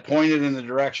that pointed in the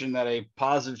direction that a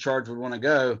positive charge would want to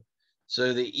go.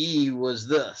 So the E was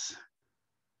this.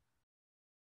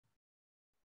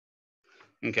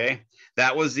 Okay,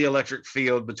 that was the electric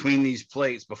field between these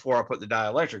plates before I put the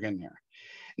dielectric in there.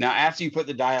 Now, after you put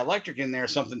the dielectric in there,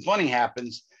 something funny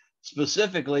happens.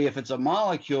 Specifically, if it's a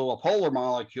molecule, a polar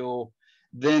molecule,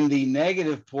 then the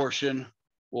negative portion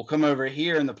will come over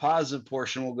here and the positive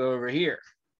portion will go over here.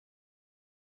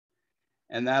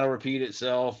 And that'll repeat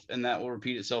itself, and that will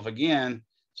repeat itself again.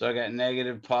 So I got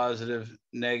negative, positive,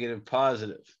 negative,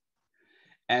 positive.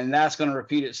 And that's going to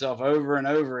repeat itself over and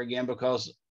over again,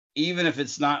 because even if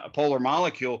it's not a polar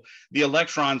molecule, the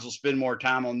electrons will spend more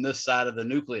time on this side of the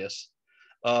nucleus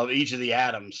of each of the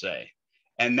atoms, say.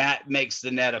 And that makes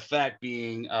the net effect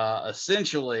being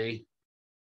essentially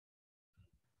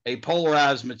a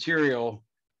polarized material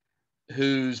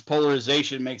whose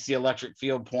polarization makes the electric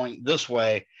field point this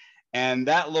way. And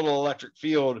that little electric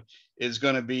field is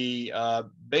going to be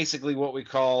basically what we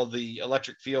call the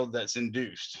electric field that's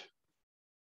induced.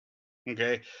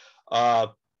 Okay.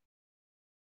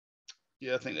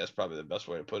 Yeah, I think that's probably the best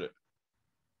way to put it.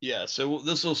 Yeah, so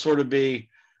this will sort of be,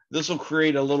 this will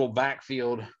create a little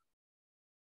backfield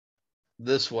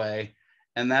this way,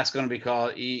 and that's going to be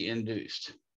called E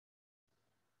induced.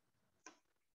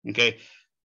 Okay.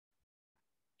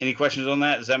 Any questions on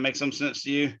that? Does that make some sense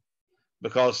to you?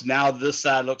 Because now this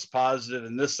side looks positive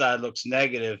and this side looks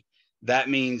negative. That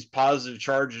means positive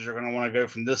charges are going to want to go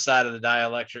from this side of the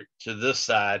dielectric to this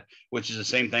side, which is the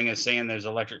same thing as saying there's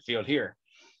an electric field here.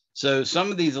 So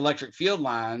some of these electric field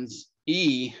lines,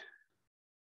 E,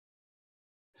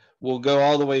 will go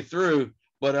all the way through,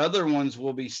 but other ones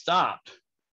will be stopped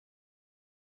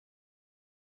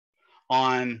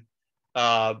on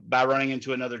by running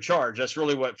into another charge. That's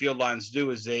really what field lines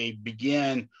do, is they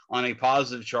begin on a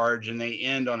positive charge and they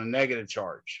end on a negative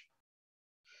charge.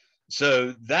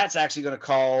 So that's actually going to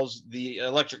cause the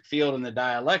electric field in the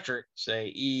dielectric, say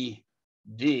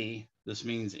ED, this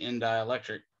means in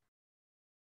dielectric,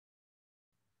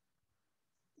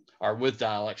 or with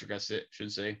dielectric, I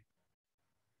should say.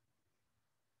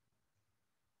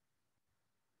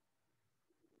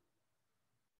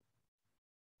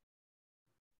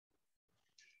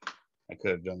 I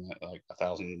could have done that like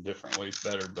 1,000 different ways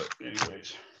better, but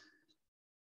anyways.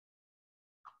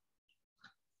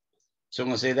 So I'm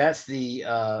going to say that's the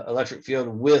electric field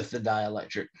with the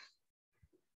dielectric.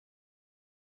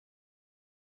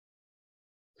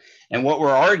 And what we're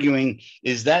arguing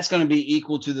is that's going to be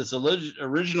equal to this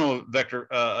original vector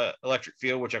electric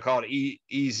field, which I call it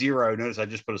E0. Notice I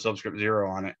just put a subscript 0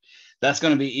 on it. That's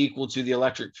going to be equal to the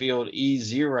electric field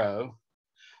E0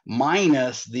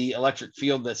 minus the electric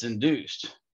field that's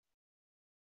induced.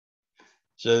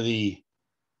 So the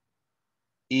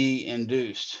E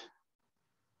induced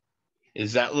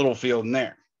is that little field in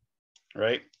there,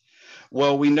 right?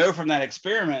 Well, we know from that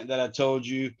experiment that I told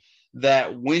you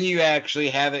that when you actually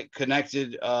have it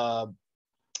connected, not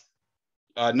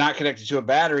connected to a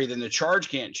battery, then the charge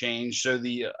can't change, so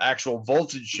the actual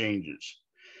voltage changes.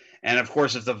 And of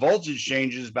course, if the voltage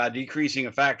changes by decreasing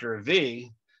a factor of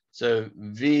V, so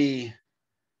V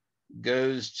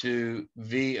goes to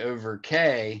V over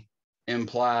K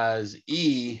implies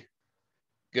E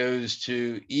goes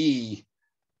to E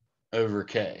over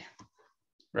K,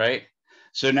 right?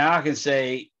 So now I can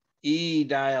say E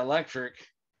dielectric,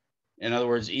 in other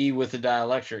words, E with the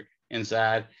dielectric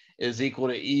inside, is equal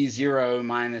to E0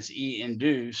 minus E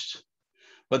induced,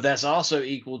 but that's also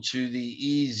equal to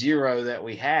the E0 that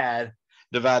we had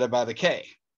divided by the K,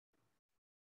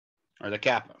 or the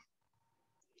kappa.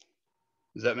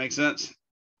 Does that make sense?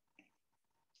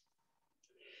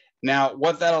 Now,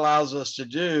 what that allows us to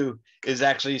do is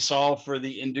actually solve for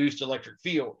the induced electric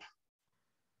field.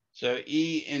 So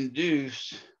E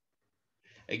induced,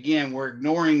 again, we're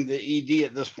ignoring the ED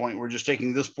at this point. We're just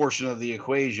taking this portion of the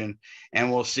equation,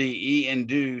 and we'll see E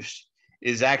induced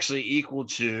is actually equal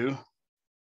to,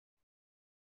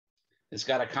 it's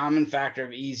got a common factor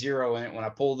of E0 in it. When I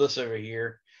pull this over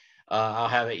here, I'll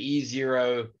have an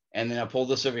E0, and then I pull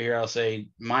this over here, I'll say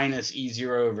minus E0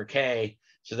 over K.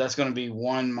 So that's going to be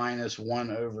 1 minus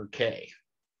 1 over K.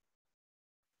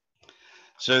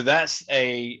 So that's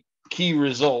a key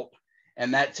result.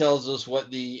 And that tells us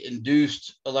what the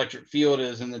induced electric field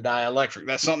is in the dielectric.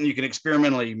 That's something you can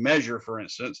experimentally measure, for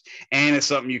instance, and it's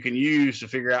something you can use to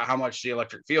figure out how much the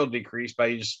electric field decreased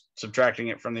by just subtracting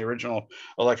it from the original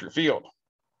electric field.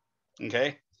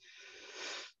 Okay.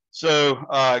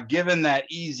 So given that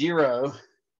E0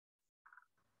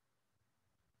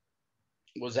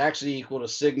 was actually equal to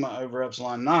sigma over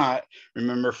epsilon naught,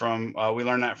 remember from, we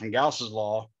learned that from Gauss's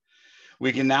law,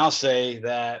 we can now say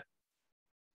that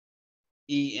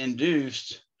E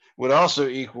induced would also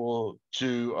equal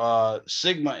to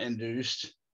sigma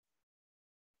induced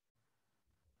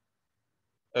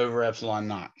over epsilon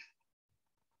naught.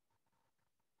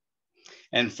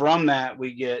 And from that,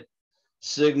 we get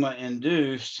sigma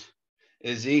induced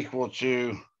is equal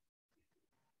to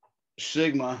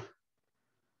sigma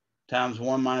times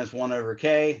 1 minus 1 over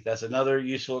K. That's another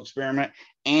useful experiment.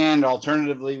 And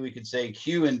alternatively, we could say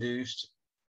Q induced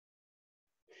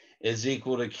is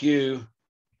equal to Q,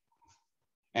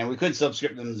 and we could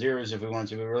subscript them zeros if we wanted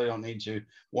to, but we really don't need to,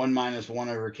 1 minus 1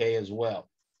 over K as well.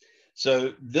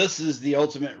 So this is the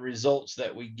ultimate results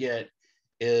that we get,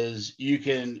 is you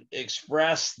can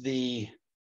express the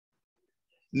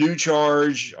new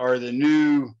charge or the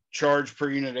new charge per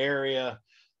unit area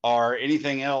or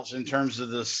anything else in terms of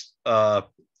this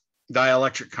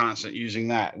dielectric constant using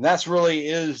that. And that's really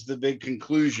is the big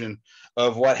conclusion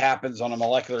of what happens on a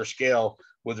molecular scale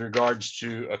with regards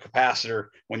to a capacitor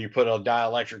when you put a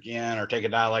dielectric in or take a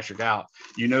dielectric out.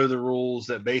 You know the rules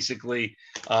that basically,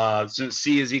 since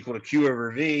C is equal to Q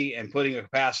over V, and putting a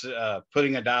capacitor,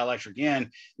 putting a dielectric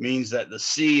in means that the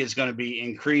C is going to be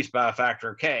increased by a factor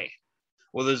of K.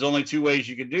 Well, there's only two ways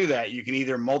you can do that. You can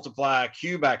either multiply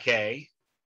Q by K,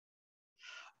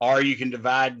 or you can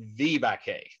divide V by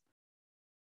K.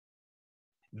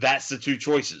 That's the two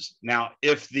choices. Now,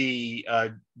 if the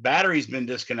battery's been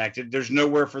disconnected, there's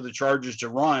nowhere for the charges to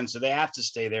run, so they have to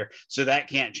stay there. So that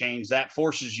can't change. That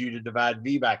forces you to divide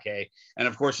V by K. And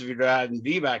of course, if you're dividing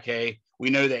V by K, we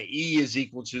know that E is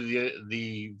equal to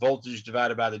the voltage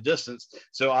divided by the distance.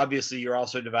 So obviously, you're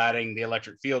also dividing the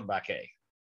electric field by K.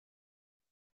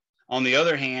 On the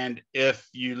other hand, if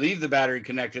you leave the battery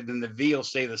connected, then the V will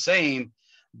stay the same,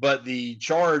 but the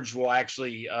charge will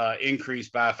actually increase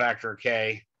by a factor of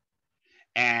K.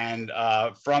 And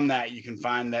from that, you can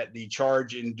find that the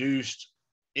charge induced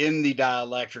in the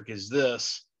dielectric is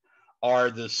this,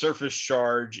 or the surface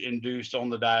charge induced on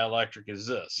the dielectric is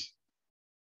this.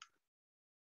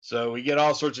 So we get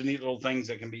all sorts of neat little things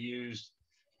that can be used.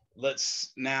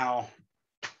 Let's now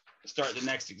start the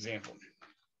next example.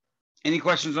 Any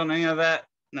questions on any of that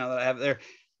now that I have there?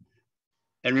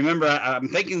 And remember, I'm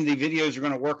thinking the videos are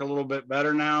going to work a little bit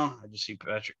better now. I just see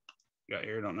Patrick got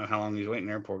here. I don't know how long he's waiting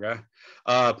there, poor guy.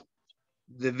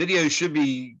 The videos should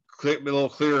be a little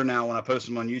clearer now when I post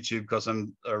them on YouTube because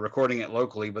I'm recording it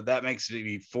locally, but that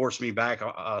force me back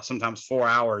sometimes 4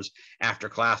 hours after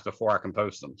class before I can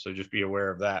post them. So just be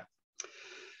aware of that.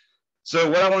 So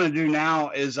what I want to do now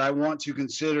is I want to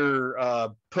consider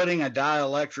putting a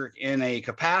dielectric in a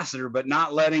capacitor, but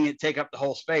not letting it take up the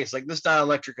whole space. Like this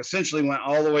dielectric essentially went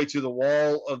all the way to the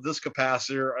wall of this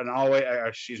capacitor and all the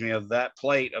way, of that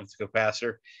plate of the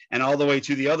capacitor and all the way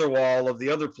to the other wall of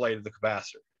the other plate of the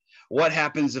capacitor. What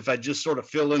happens if I just sort of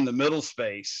fill in the middle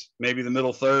space, maybe the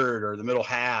middle third or the middle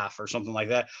half or something like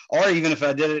that? Or even if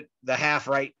I did it the half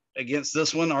right against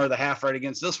this one or the half right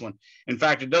against this one. In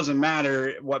fact, it doesn't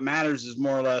matter. What matters is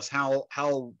more or less how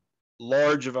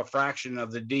large of a fraction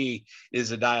of the D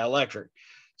is a dielectric.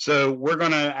 So we're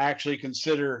going to actually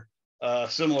consider a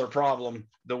similar problem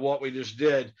to what we just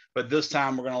did, but this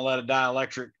time we're going to let a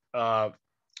dielectric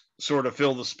sort of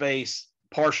fill the space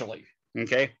partially.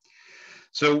 Okay.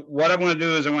 So what I'm going to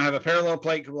do is I'm going to have a parallel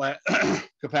plate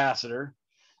capacitor.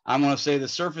 I'm going to say the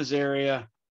surface area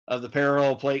of the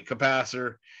parallel plate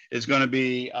capacitor is going to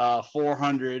be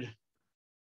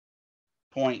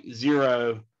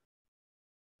 400.0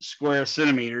 square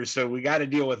centimeters. So we got to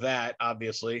deal with that,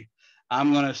 obviously.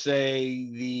 I'm going to say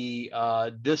the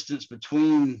distance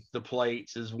between the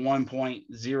plates is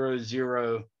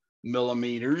 1.00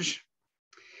 millimeters.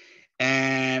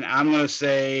 And I'm going to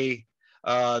say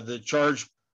the charge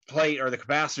plate or the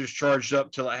capacitor is charged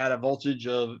up till it had a voltage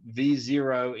of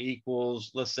V0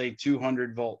 equals, let's say,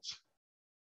 200 volts.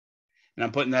 And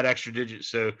I'm putting that extra digit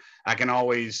so I can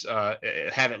always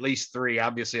have at least 3.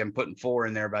 Obviously, I'm putting 4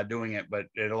 in there by doing it, but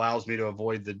it allows me to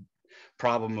avoid the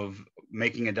problem of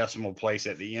making a decimal place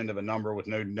at the end of a number with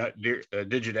no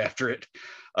digit after it.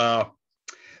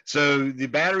 So the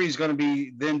battery is going to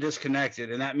be then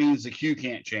disconnected, and that means the Q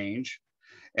can't change.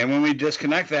 And when we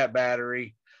disconnect that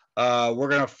battery, we're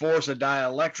going to force a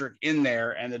dielectric in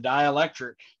there, and the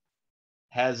dielectric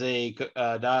has a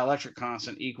dielectric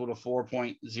constant equal to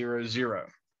 4.00.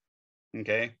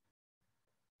 Okay.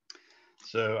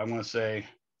 So I'm going to say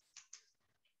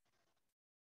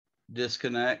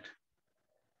disconnect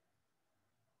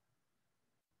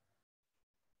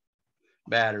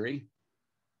battery.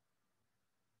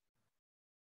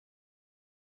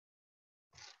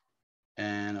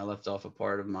 And I left off a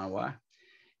part of my Y.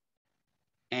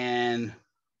 And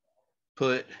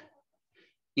put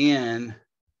in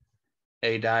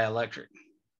a dielectric.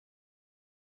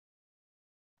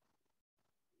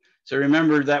 So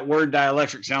remember that word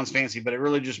dielectric sounds fancy, but it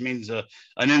really just means an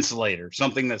insulator,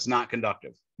 something that's not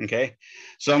conductive. Okay.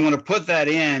 So I'm going to put that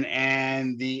in,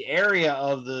 and the area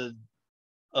of the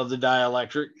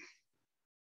dielectric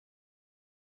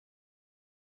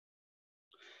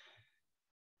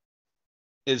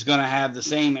is going to have the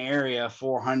same area,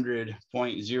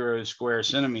 400.0 square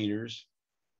centimeters,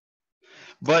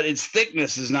 but its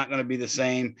thickness is not going to be the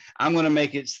same. I'm going to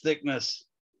make its thickness,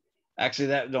 actually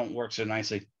that don't work so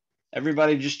nicely.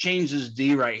 Everybody just change this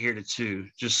D right here to 2,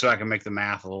 just so I can make the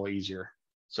math a little easier.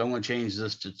 So I'm going to change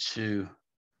this to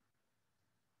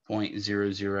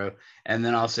 2.00, and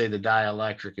then I'll say the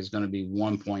dielectric is going to be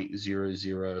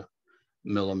 1.00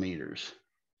 millimeters.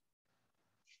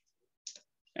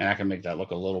 And I can make that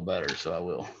look a little better, so I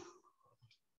will.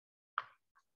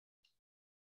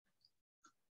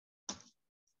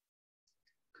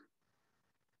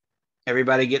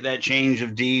 Everybody get that change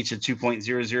of D to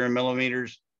 2.00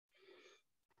 millimeters?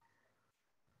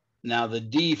 Now the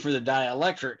D for the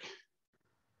dielectric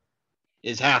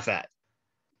is half that.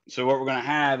 So what we're going to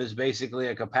have is basically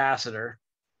a capacitor,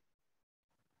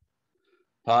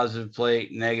 positive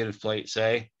plate, negative plate,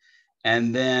 say,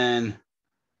 and then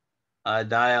a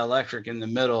dielectric in the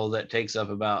middle that takes up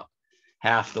about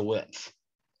half the width.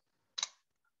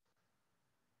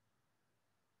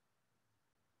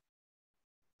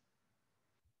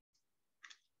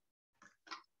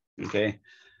 Okay.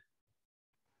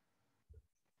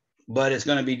 But it's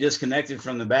going to be disconnected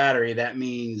from the battery. That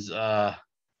means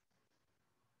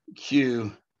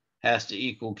Q has to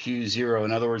equal Q0.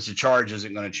 In other words, the charge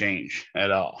isn't going to change at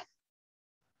all.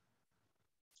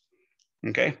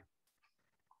 Okay.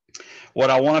 What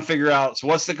I want to figure out is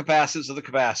what's the capacitance of the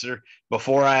capacitor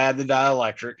before I add the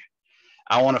dielectric.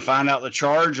 I want to find out the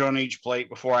charge on each plate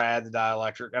before I add the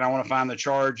dielectric, and I want to find the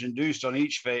charge induced on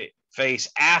each face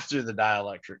after the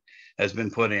dielectric has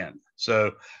been put in.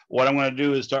 So what I'm going to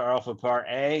do is start off with part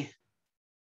A.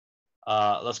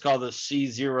 Let's call this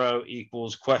C0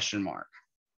 equals question mark.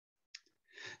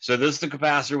 So this is the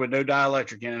capacitor with no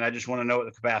dielectric in it. I just want to know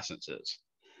what the capacitance is.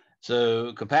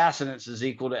 So capacitance is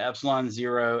equal to epsilon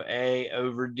 0 A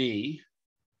over D.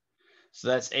 So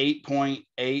that's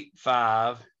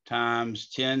 8.85 times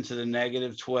 10 to the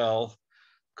negative 12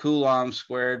 Coulomb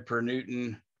squared per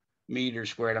Newton meter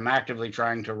squared. I'm actively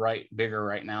trying to write bigger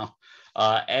right now.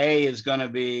 A is going to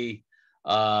be,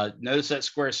 notice that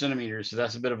square centimeters, so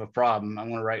that's a bit of a problem. I'm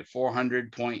going to write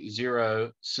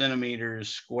 400.0 centimeters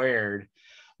squared.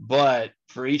 But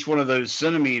for each one of those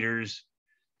centimeters,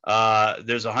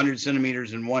 there's 100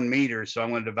 centimeters in 1 meter. So I'm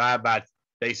going to divide by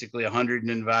basically 100 and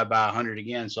then divide by 100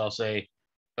 again. So I'll say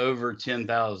over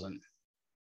 10,000.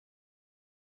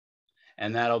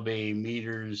 And that'll be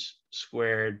meters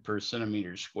squared per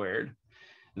centimeter squared.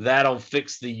 That'll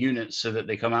fix the units so that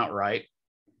they come out right.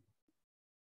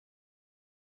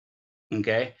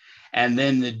 Okay. And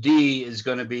then the D is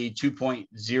going to be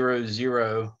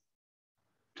 2.00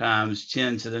 times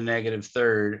 10 to the negative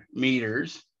third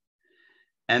meters.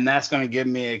 And that's going to give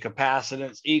me a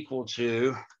capacitance equal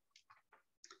to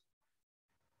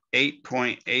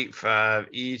 8.85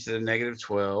 e to the negative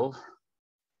 12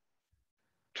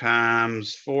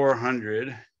 times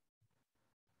 400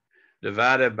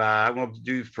 divided by, I'm going to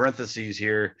do parentheses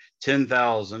here,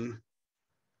 10,000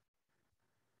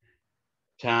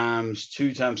 times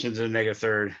 2 times 10 to the negative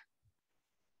third.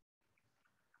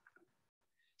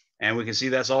 And we can see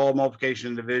that's all multiplication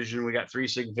and division. We got 3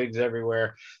 sig figs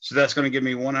everywhere. So that's going to give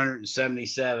me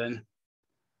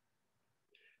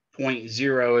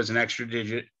 177.0 as an extra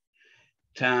digit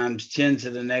times 10 to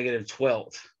the negative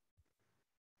 12th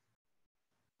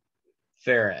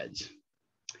farads,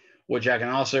 which I can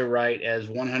also write as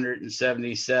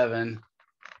 177.0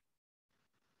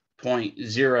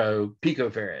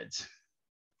 picofarads,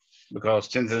 because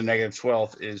 10 to the negative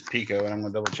 12th is pico. And I'm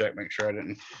going to double check, make sure I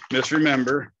didn't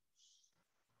misremember.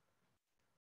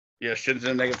 Yes, 10 to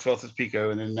the negative 12th is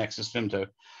pico, and then next is femto.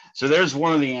 So there's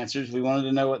one of the answers. We wanted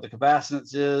to know what the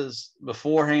capacitance is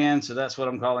beforehand, so that's what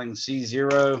I'm calling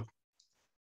C0.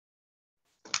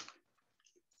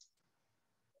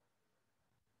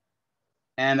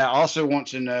 And I also want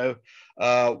to know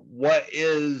what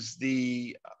is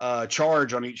the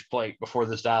charge on each plate before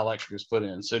this dielectric is put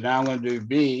in. So now I'm going to do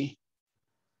B,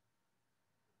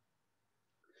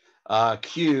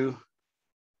 Q0,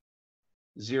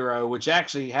 which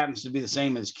actually happens to be the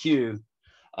same as Q,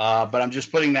 but I'm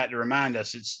just putting that to remind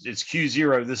us it's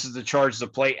Q0. This is the charge the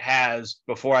plate has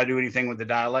before I do anything with the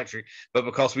dielectric, but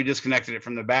because we disconnected it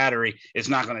from the battery, it's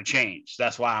not going to change.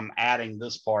 That's why I'm adding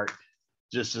this part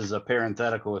just as a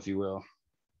parenthetical, if you will.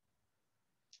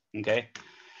 Okay,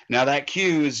 now that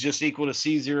Q is just equal to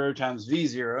C0 times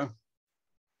V0.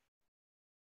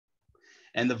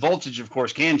 And the voltage, of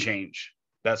course, can change.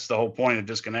 That's the whole point of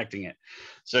disconnecting it.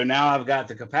 So now I've got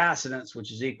the capacitance,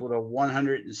 which is equal to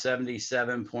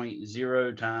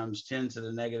 177.0 times 10 to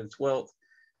the negative 12th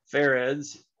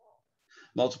farads,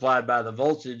 multiplied by the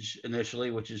voltage initially,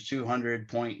 which is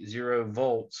 200.0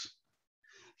 volts.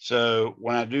 So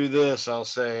when I do this, I'll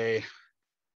say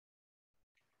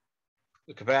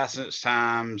the capacitance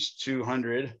times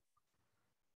 200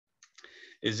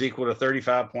 is equal to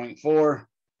 35.4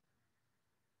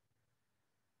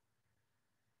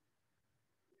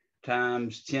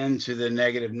 times 10 to the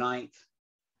negative 9th,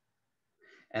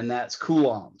 and that's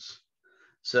coulombs.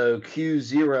 So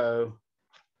Q0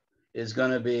 is going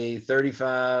to be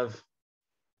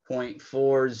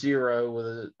 35.40 with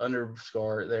an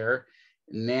underscore there,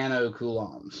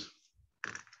 nanocoulombs.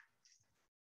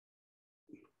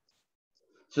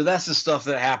 So that's the stuff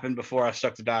that happened before I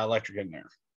stuck the dielectric in there.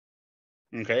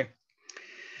 Okay.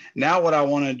 Now what I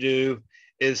want to do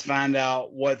is find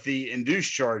out what the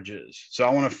induced charge is. So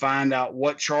I want to find out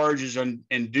what charge is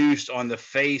induced on the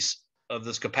face of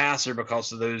this capacitor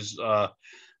because of those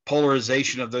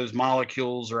polarization of those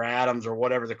molecules or atoms or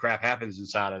whatever the crap happens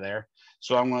inside of there.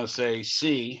 So I'm going to say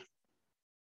C,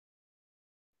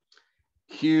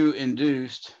 Q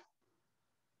induced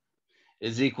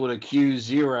is equal to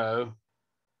Q0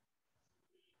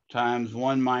 times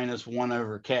 1 minus 1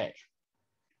 over K.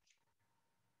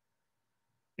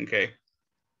 Okay.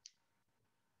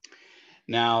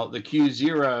 Now the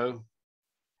Q0,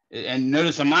 and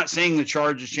notice I'm not saying the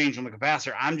charge has changed on the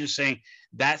capacitor. I'm just saying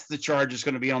that's the charge that's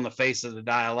going to be on the face of the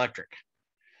dielectric.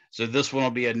 So this one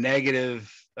will be a negative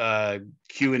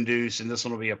Q induced, and this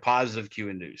one will be a positive Q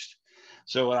induced.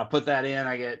 So when I put that in,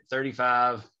 I get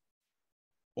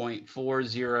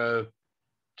 35.40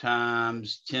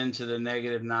 times 10 to the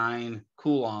negative 9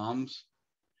 coulombs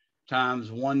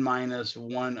times 1 minus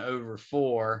 1 over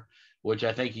 4, which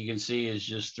I think you can see is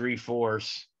just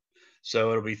 3/4. So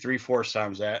it'll be 3/4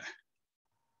 times that.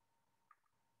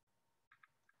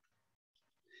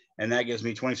 And that gives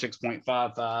me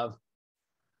 26.55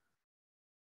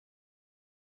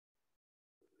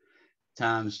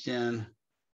 times 10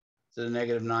 to the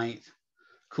negative 9th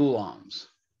coulombs.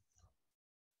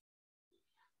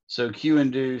 So Q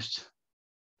induced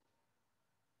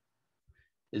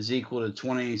is equal to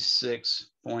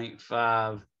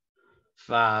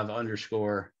 26.55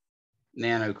 underscore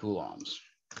nanocoulombs.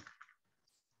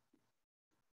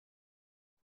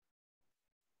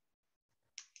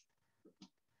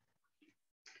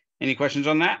 Any questions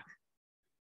on that?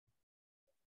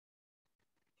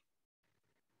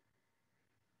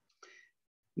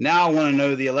 Now I want to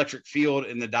know the electric field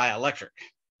in the dielectric.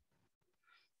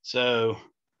 So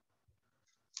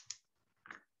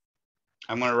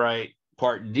I'm going to write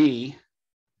part D,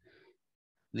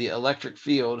 the electric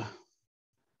field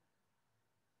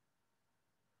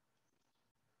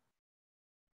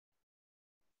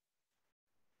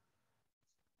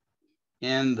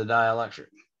in the dielectric.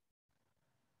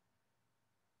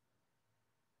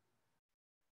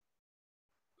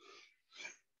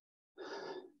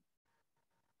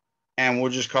 and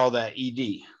we'll just call that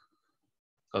ED,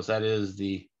 because that is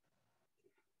the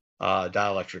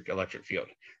dielectric electric field.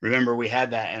 Remember, we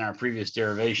had that in our previous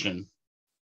derivation.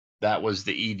 That was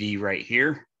the ED right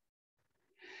here.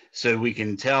 So we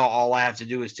can tell all I have to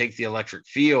do is take the electric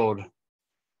field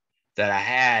that I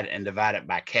had and divide it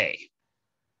by K.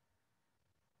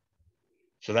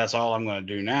 So that's all I'm going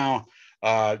to do now.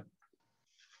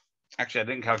 Actually, I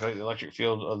didn't calculate the electric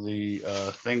field of the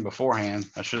thing beforehand.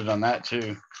 I should have done that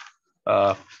too.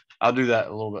 I'll do that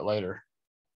a little bit later.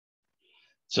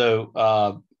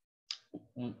 So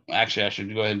actually, I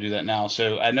should go ahead and do that now.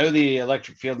 So I know the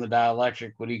electric field in the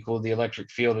dielectric would equal the electric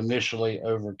field initially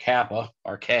over kappa,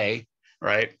 or K,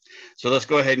 right? So let's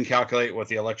go ahead and calculate what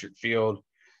the electric field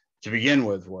to begin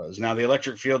with was. Now, the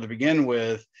electric field to begin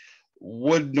with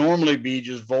would normally be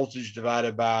just voltage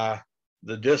divided by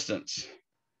the distance.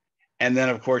 And then,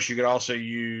 of course, you could also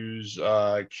use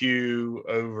Q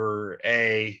over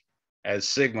A as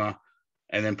sigma,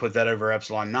 and then put that over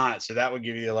epsilon naught. So that would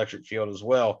give you the electric field as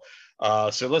well.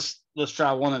 So let's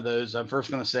try one of those. I'm first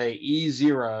going to say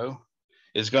E0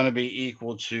 is going to be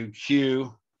equal to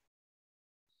Q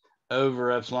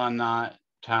over epsilon naught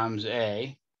times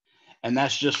A. And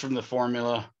that's just from the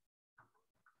formula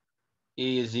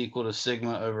E is equal to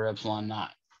sigma over epsilon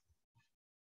naught.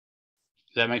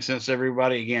 Does that make sense to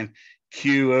everybody? Again,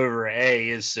 Q over A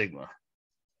is sigma.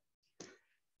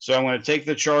 So I'm going to take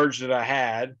the charge that I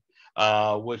had,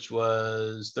 which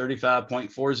was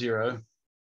 35.40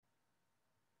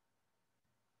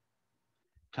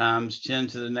 times 10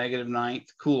 to the negative 9th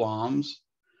coulombs,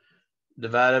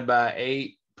 divided by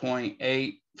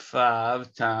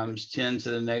 8.85 times 10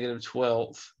 to the negative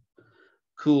 12th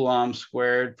coulomb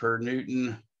squared per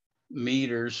Newton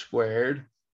meters squared,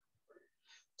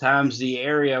 times the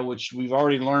area, which we've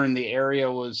already learned the area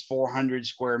was 400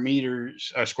 square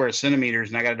centimeters,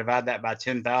 and I got to divide that by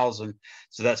 10,000.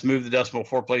 So that's move the decimal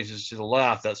 4 places to the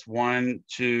left. That's 1,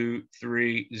 2,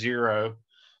 3, 0.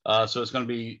 So it's going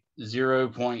to be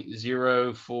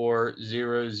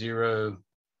 0.0400,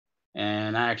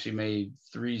 and I actually made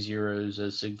 3 zeros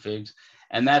as sig figs,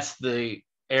 and that's the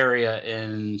area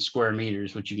in square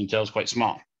meters, which you can tell is quite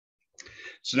small.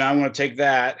 So now I'm going to take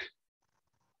that.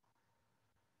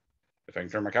 If I can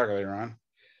turn my calculator on,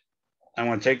 I'm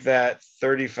going to take that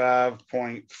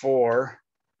 35.4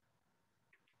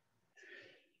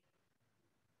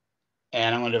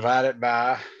 and I'm going to divide it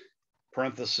by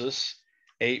parenthesis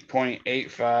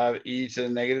 8.85 e to the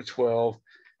negative 12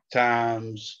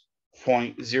 times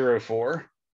 0.04.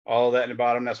 All of that in the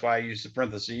bottom. That's why I use the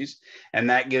parentheses. And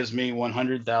that gives me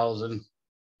 100,000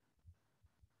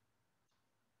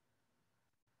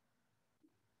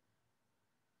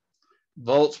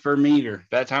 volts per meter.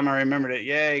 That time I remembered it.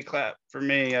 Yay, clap for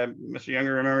me. Mr.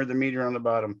 Younger remembered the meter on the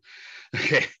bottom.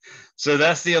 Okay, so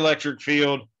that's the electric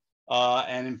field.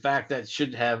 And in fact, that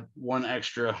should have one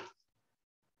extra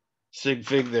sig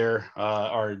fig there,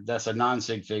 or that's a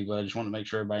non-sig fig, but I just want to make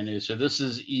sure everybody knew. So this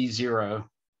is E0,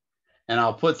 and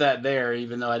I'll put that there,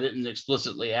 even though I didn't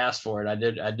explicitly ask for it. I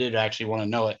did actually want to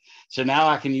know it. So now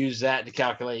I can use that to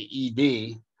calculate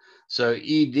ED. So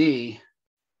ED,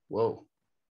 whoa,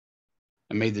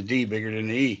 I made the D bigger than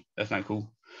the E. That's not cool.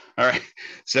 All right,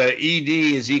 so ED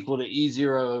is equal to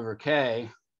E0 over K.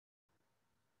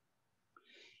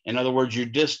 In other words, you're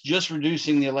just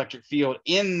reducing the electric field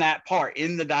in that part,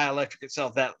 in the dielectric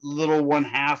itself, that little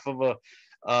 1/2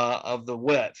 of the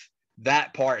width.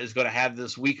 That part is going to have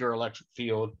this weaker electric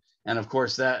field. And of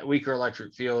course, that weaker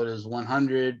electric field is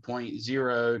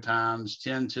 100.0 times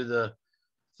 10 to the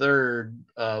 3rd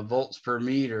volts per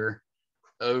meter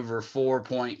over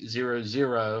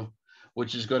 4.00,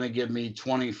 which is going to give me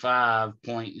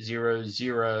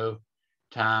 25.00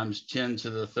 times 10 to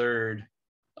the 3rd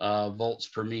volts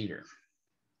per meter.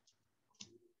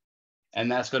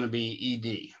 And that's going to be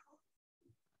ED.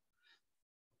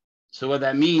 So what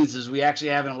that means is we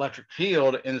actually have an electric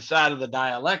field inside of the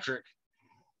dielectric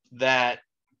that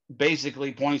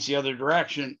basically points the other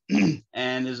direction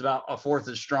and is about 1/4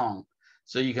 as strong.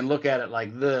 So you can look at it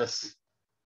like this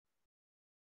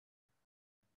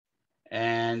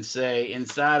and say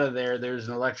inside of there, there's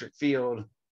an electric field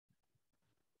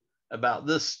about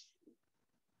this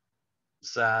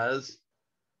size.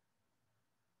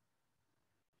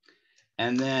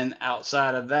 And then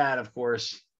outside of that, of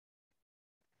course,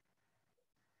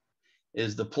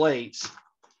 is the plates.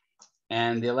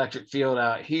 And the electric field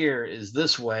out here is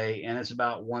this way, and it's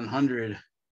about 100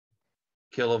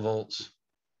 kilovolts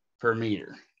per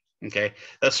meter. Okay,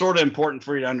 that's sort of important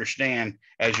for you to understand,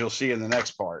 as you'll see in the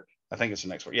next part. I think it's the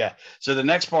next part. Yeah. So the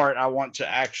next part, I want to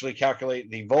actually calculate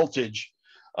the voltage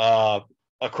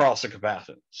across the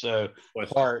capacitance. So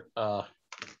part,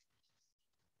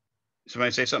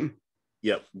 somebody say something?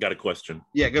 Yep, got a question.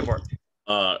 Yeah, go for it.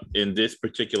 In this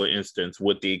particular instance,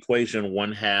 would the equation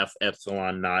 1/2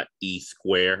 epsilon naught E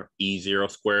square, E0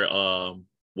 square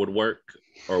would work,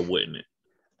 or wouldn't it?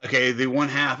 Okay, the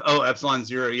 1/2, epsilon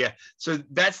 0, yeah. So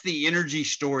that's the energy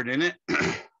stored in it,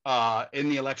 in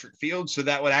the electric field. So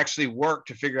that would actually work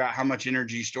to figure out how much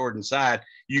energy stored inside.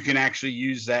 You can actually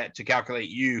use that to calculate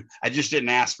U. I just didn't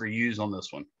ask for U's on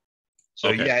this one. So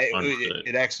okay, yeah,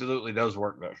 it absolutely does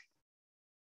work though.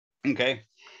 Okay.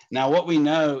 Now, what we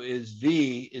know is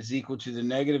V is equal to the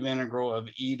negative integral of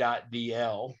E dot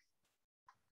dl.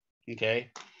 Okay.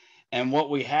 And what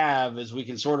we have is we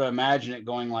can sort of imagine it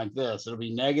going like this. It'll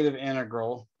be negative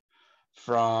integral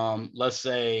from, let's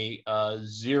say,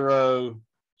 0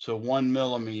 to 1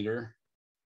 millimeter,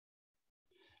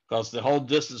 because the whole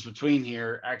distance between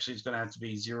here actually is going to have to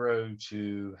be 0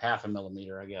 to 0.5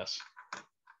 millimeter, I guess.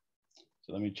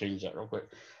 So let me change that real quick.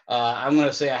 I'm going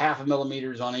to say 0.5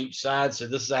 millimeters on each side. So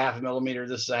this is 0.5 millimeter,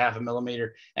 this is 0.5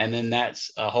 millimeter, and then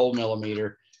that's a whole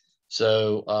millimeter.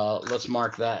 So let's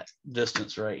mark that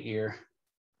distance right here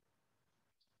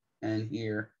and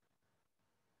here.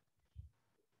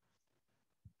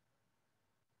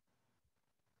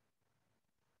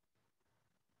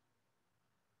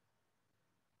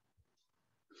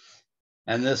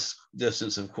 And this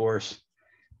distance, of course,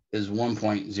 is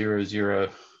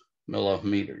 1.00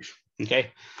 millimeters.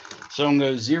 Okay, so I'm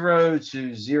going to go 0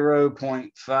 to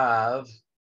 0.5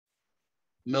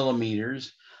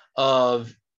 millimeters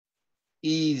of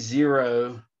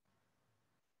E0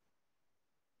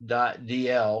 dot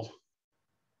dl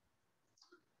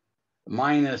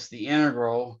minus the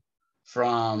integral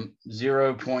from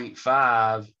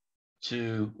 0.5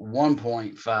 to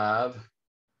 1.5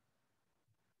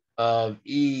 of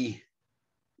ED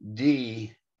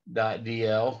dot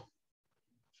dl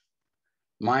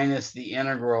minus the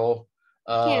integral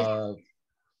of,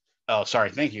 oh,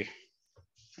 sorry, thank you.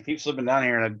 I keep slipping down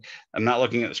here and I'm not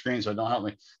looking at the screen, so don't help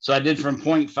me. So I did from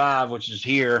 0.5, which is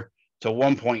here, to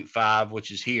 1.5,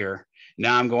 which is here.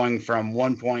 Now I'm going from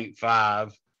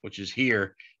 1.5, which is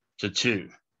here, to 2.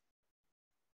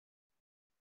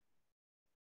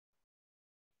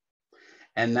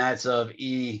 And that's of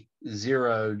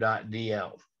E0 dot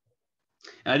dl.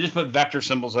 And I just put vector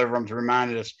symbols over them to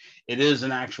remind us it is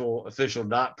an actual official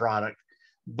dot product,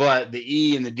 but the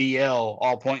E and the DL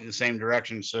all point in the same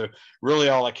direction. So really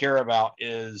all I care about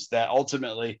is that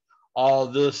ultimately all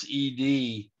this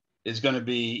ED is going to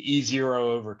be E0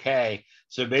 over K.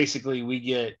 So basically we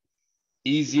get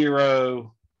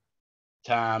E0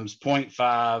 times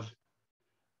 0.5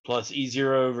 plus E0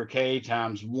 over K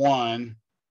times 1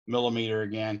 millimeter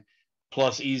again,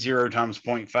 plus E0 times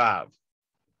 0.5.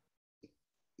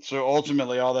 So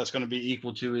ultimately all that's going to be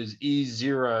equal to is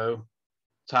E0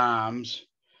 times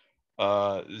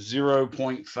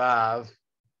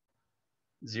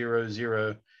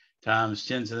 0.500 times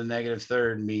 10 to the negative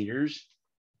third meters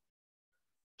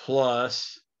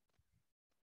plus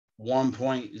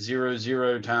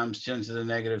 1.00 times 10 to the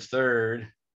negative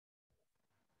third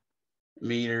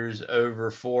meters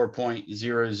over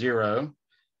 4.00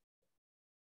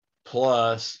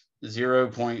 plus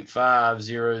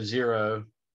 0.500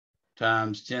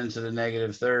 times 10 to the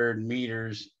negative third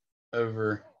meters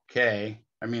over K.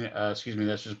 I mean, excuse me,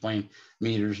 that's just plain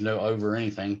meters, no over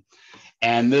anything.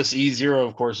 And this E0,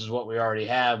 of course, is what we already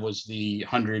have, was the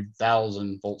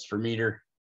 100,000 volts per meter.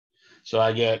 So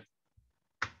I get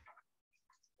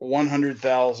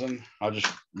 100,000. I'll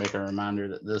just make a reminder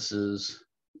that this is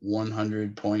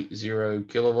 100.0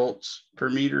 kilovolts per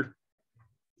meter.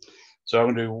 So I'm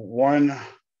going to do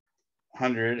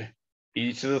 100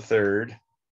 e to the third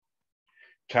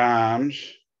times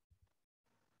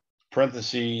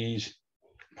parentheses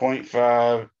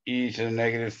 0.5 e to the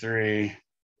negative 3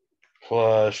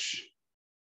 plus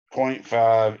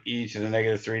 0.5 e to the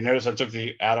negative 3. Notice I took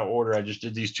the out of order. I just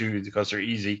did these two because they're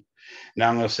easy. Now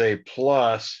I'm going to say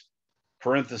plus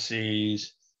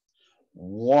parentheses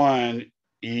 1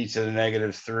 e to the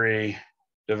negative 3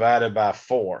 divided by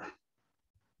 4.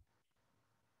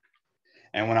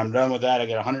 And when I'm done with that, I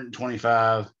get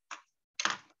 125.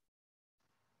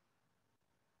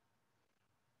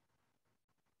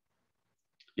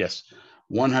 Yes,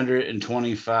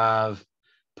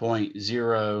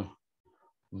 125.0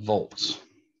 volts.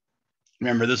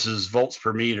 Remember, this is volts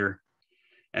per meter,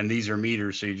 and these are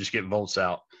meters, so you just get volts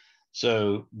out.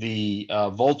 So the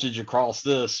voltage across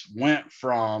this went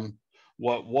from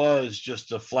what was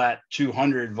just a flat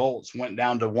 200 volts, went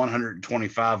down to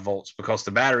 125 volts because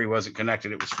the battery wasn't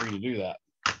connected. It was free to do that.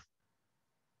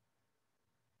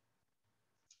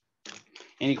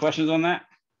 Any questions on that?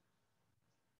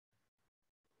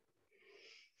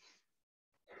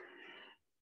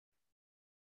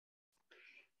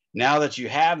 Now that you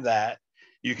have that,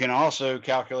 you can also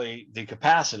calculate the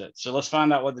capacitance. So let's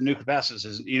find out what the new capacitance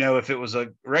is. You know, if it was a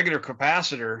regular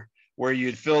capacitor where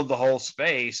you'd filled the whole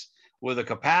space with a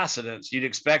capacitance, you'd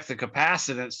expect the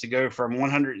capacitance to go from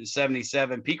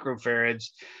 177 picofarads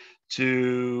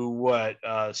to what,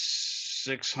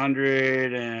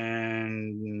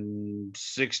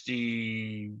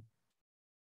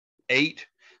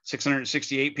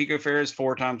 668 picofarads,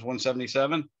 4 times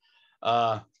 177.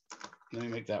 Let me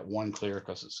make that one clear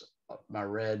because it's my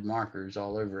red markers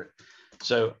all over it.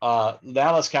 So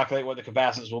now let's calculate what the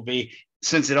capacitance will be,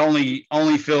 since it only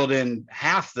filled in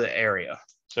half the area.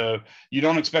 So you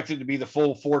don't expect it to be the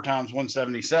full 4 times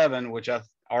 177, which I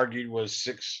argued was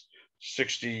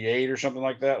 668 or something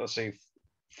like that. Let's see,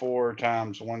 4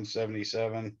 times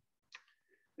 177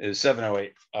 is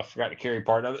 708. I forgot to carry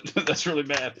part of it. That's really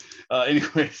bad.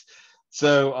 Anyways,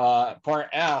 so part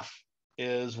F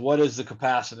is what is the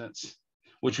capacitance,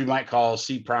 which we might call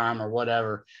C prime or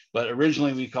whatever. But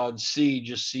originally we called C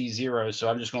just C0. So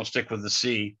I'm just going to stick with the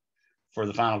C for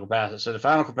the final capacitance. So the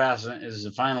final capacitance is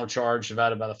the final charge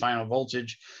divided by the final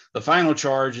voltage. The final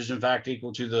charge is in fact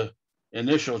equal to the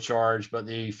initial charge, but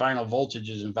the final voltage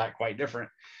is in fact quite different.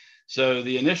 So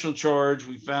the initial charge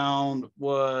we found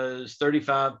was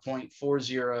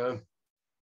 35.40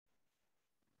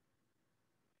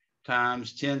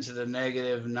 times 10 to the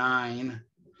negative 9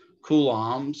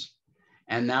 coulombs.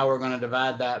 And now we're going to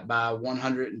divide that by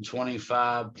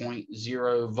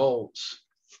 125.0 volts.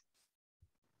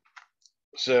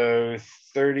 So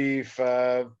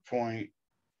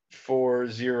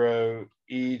 35.40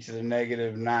 e to the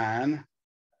negative 9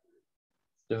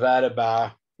 divided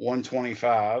by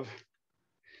 125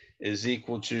 is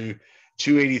equal to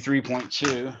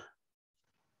 283.2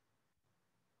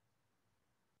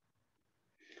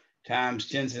 times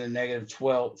 10 to the negative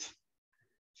 12th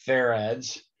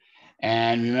farads.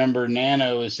 And remember,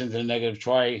 nano is 10 to the negative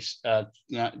twice, 10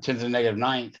 to the negative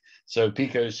 9th. So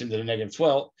pico is 10 to the negative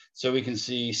 12th. So we can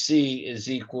see C is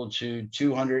equal to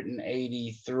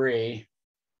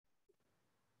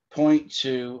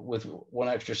 283.2 with 1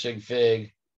 extra sig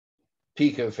fig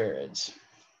picofarads.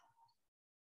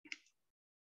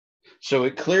 So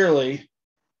it clearly,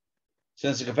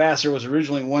 since the capacitor was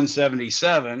originally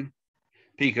 177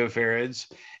 picofarads,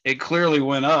 it clearly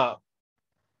went up.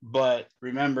 But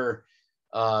remember,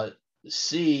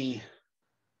 C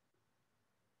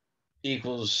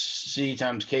equals C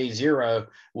times K0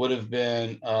 would have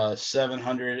been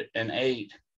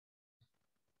 708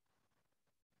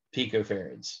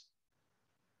 picofarads.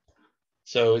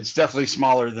 So it's definitely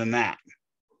smaller than that.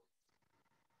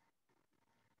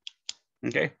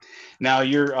 Okay. Now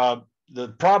the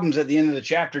problems at the end of the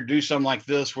chapter do something like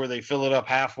this, where they fill it up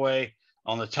halfway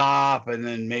on the top and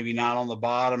then maybe not on the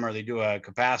bottom, or they do a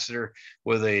capacitor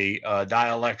with a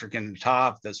dielectric in the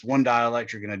top that's one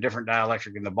dielectric and a different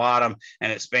dielectric in the bottom,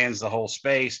 and it spans the whole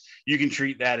space. You can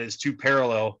treat that as 2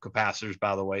 parallel capacitors,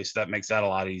 by the way, so that makes that a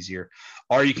lot easier.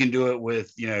 Or you can do it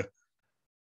with, you know,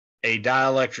 a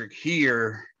dielectric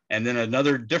here and then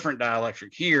another different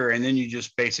dielectric here, and then you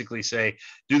just basically say,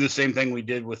 do the same thing we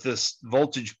did with this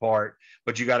voltage part,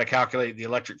 but you got to calculate the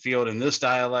electric field in this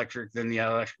dielectric, then the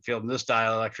electric field in this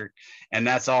dielectric, and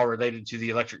that's all related to the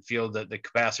electric field that the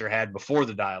capacitor had before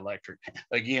the dielectric.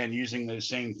 Again, using those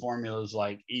same formulas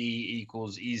like E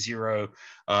equals E0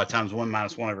 times 1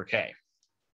 minus 1 over K.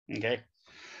 Okay.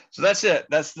 So that's it.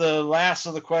 That's the last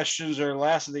of the questions, or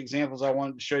last of the examples I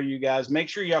wanted to show you guys. Make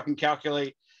sure y'all can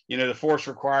calculate, you know, the force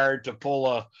required to pull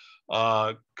a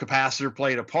capacitor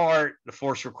plate apart, the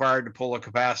force required to pull a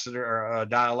capacitor or a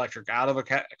dielectric out of a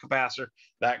capacitor,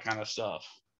 that kind of stuff.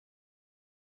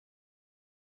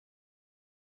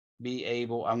 Be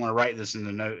able, I'm going to write this in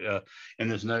the note, in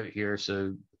this note here,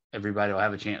 so everybody will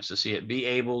have a chance to see it. Be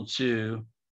able to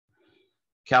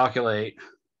calculate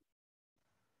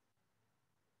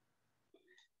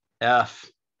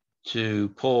F to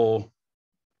pull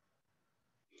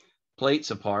plates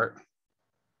apart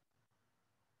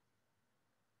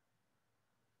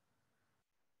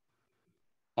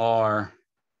or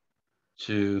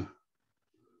to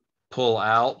pull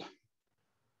out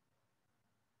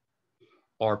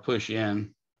or push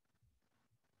in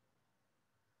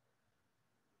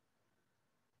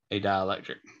a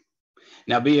dielectric.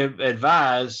 Now, be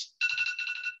advised,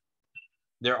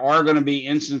 there are going to be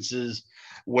instances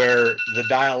where the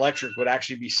dielectric would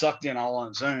actually be sucked in all on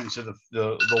its own. So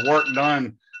the work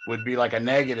done would be like a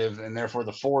negative, and therefore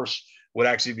the force would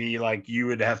actually be like you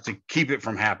would have to keep it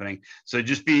from happening. So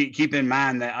just keep in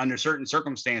mind that under certain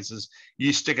circumstances,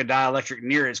 you stick a dielectric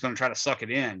near it, it's going to try to suck it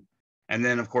in. And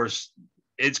then, of course,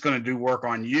 it's going to do work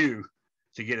on you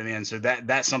to get it in. So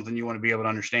that's something you want to be able to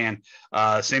understand.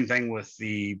 Same thing with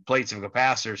the plates of a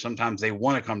capacitor. Sometimes they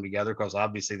want to come together because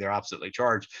obviously they're oppositely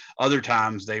charged. Other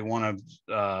times they want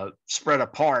to spread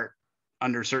apart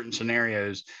under certain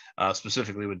scenarios,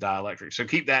 specifically with dielectrics. So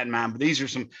keep that in mind. But these are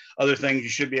some other things you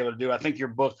should be able to do. I think your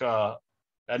book,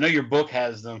 I know your book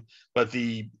has them, but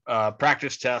the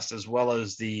practice test as well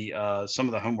as the some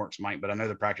of the homeworks might, but I know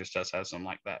the practice test has something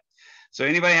like that. So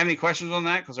anybody have any questions on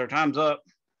that? Because our time's up.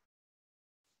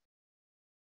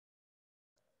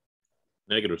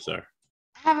 Negative, sir.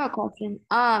 I have a question.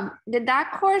 Did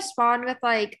that correspond with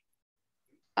like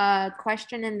a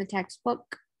question in the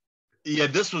textbook? Yeah,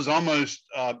 this was almost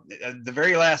the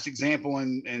very last example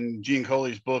in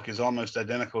Giancoli's book is almost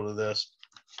identical to this.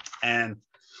 And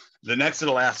the next to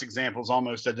the last example is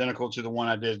almost identical to the one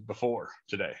I did before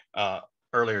today,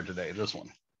 earlier today, this one.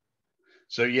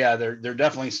 So yeah, they're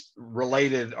definitely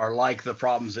related or like the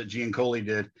problems that Giancoli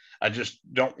did. I just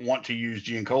don't want to use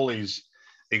Giancoli's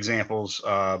examples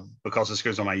because this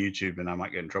goes on my YouTube and I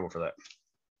might get in trouble for that.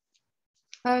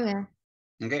 Okay.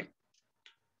 Okay.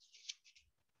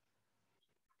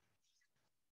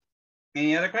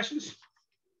 Any other questions?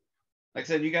 Like I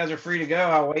said, you guys are free to go.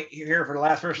 I'll wait here for the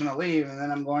last person to leave, and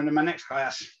then I'm going to my next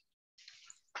class.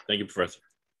 Thank you, Professor.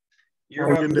 You're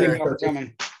welcome. Thank you for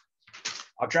coming.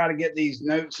 I'll try to get these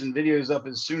notes and videos up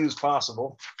as soon as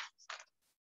possible.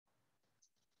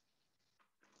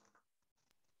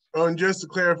 Oh, and just to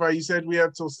clarify, you said we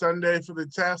have till Sunday for the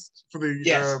test? For the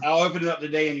Yes, I'll open it up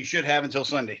today, and you should have until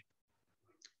Sunday.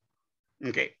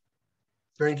 Okay.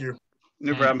 Thank you.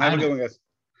 No problem. Have a good one, guys.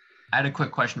 I had a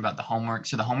quick question about the homework.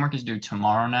 So the homework is due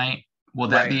tomorrow night. Will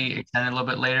that be extended a little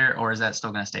bit later, or is that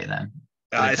still going to stay then?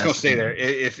 It's going to stay there.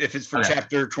 If it's for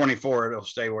chapter 24, it'll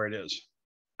stay where it is.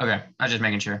 Okay. I was just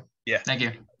making sure. Yeah. Thank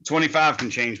you. 25 can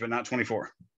change, but not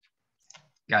 24.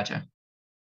 Gotcha.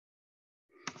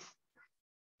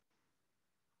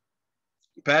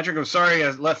 Patrick, I'm sorry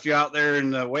I left you out there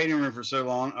in the waiting room for so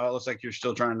long. It looks like you're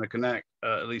still trying to connect,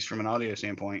 at least from an audio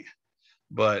standpoint.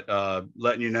 But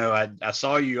letting you know, I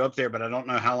saw you up there, but I don't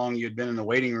know how long you'd been in the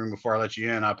waiting room before I let you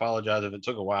in. I apologize if it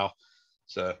took a while.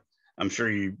 So I'm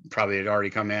sure you probably had already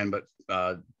come in, but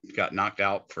got knocked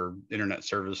out for internet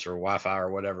service or Wi-Fi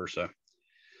or whatever. So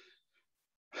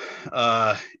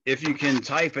if you can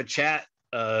type a chat,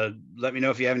 let me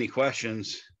know if you have any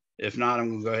questions. If not, I'm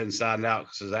going to go ahead and sign out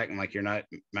because it's acting like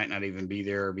might not even be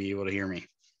there or be able to hear me.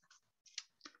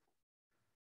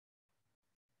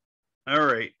 All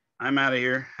right. I'm out of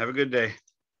here. Have a good day.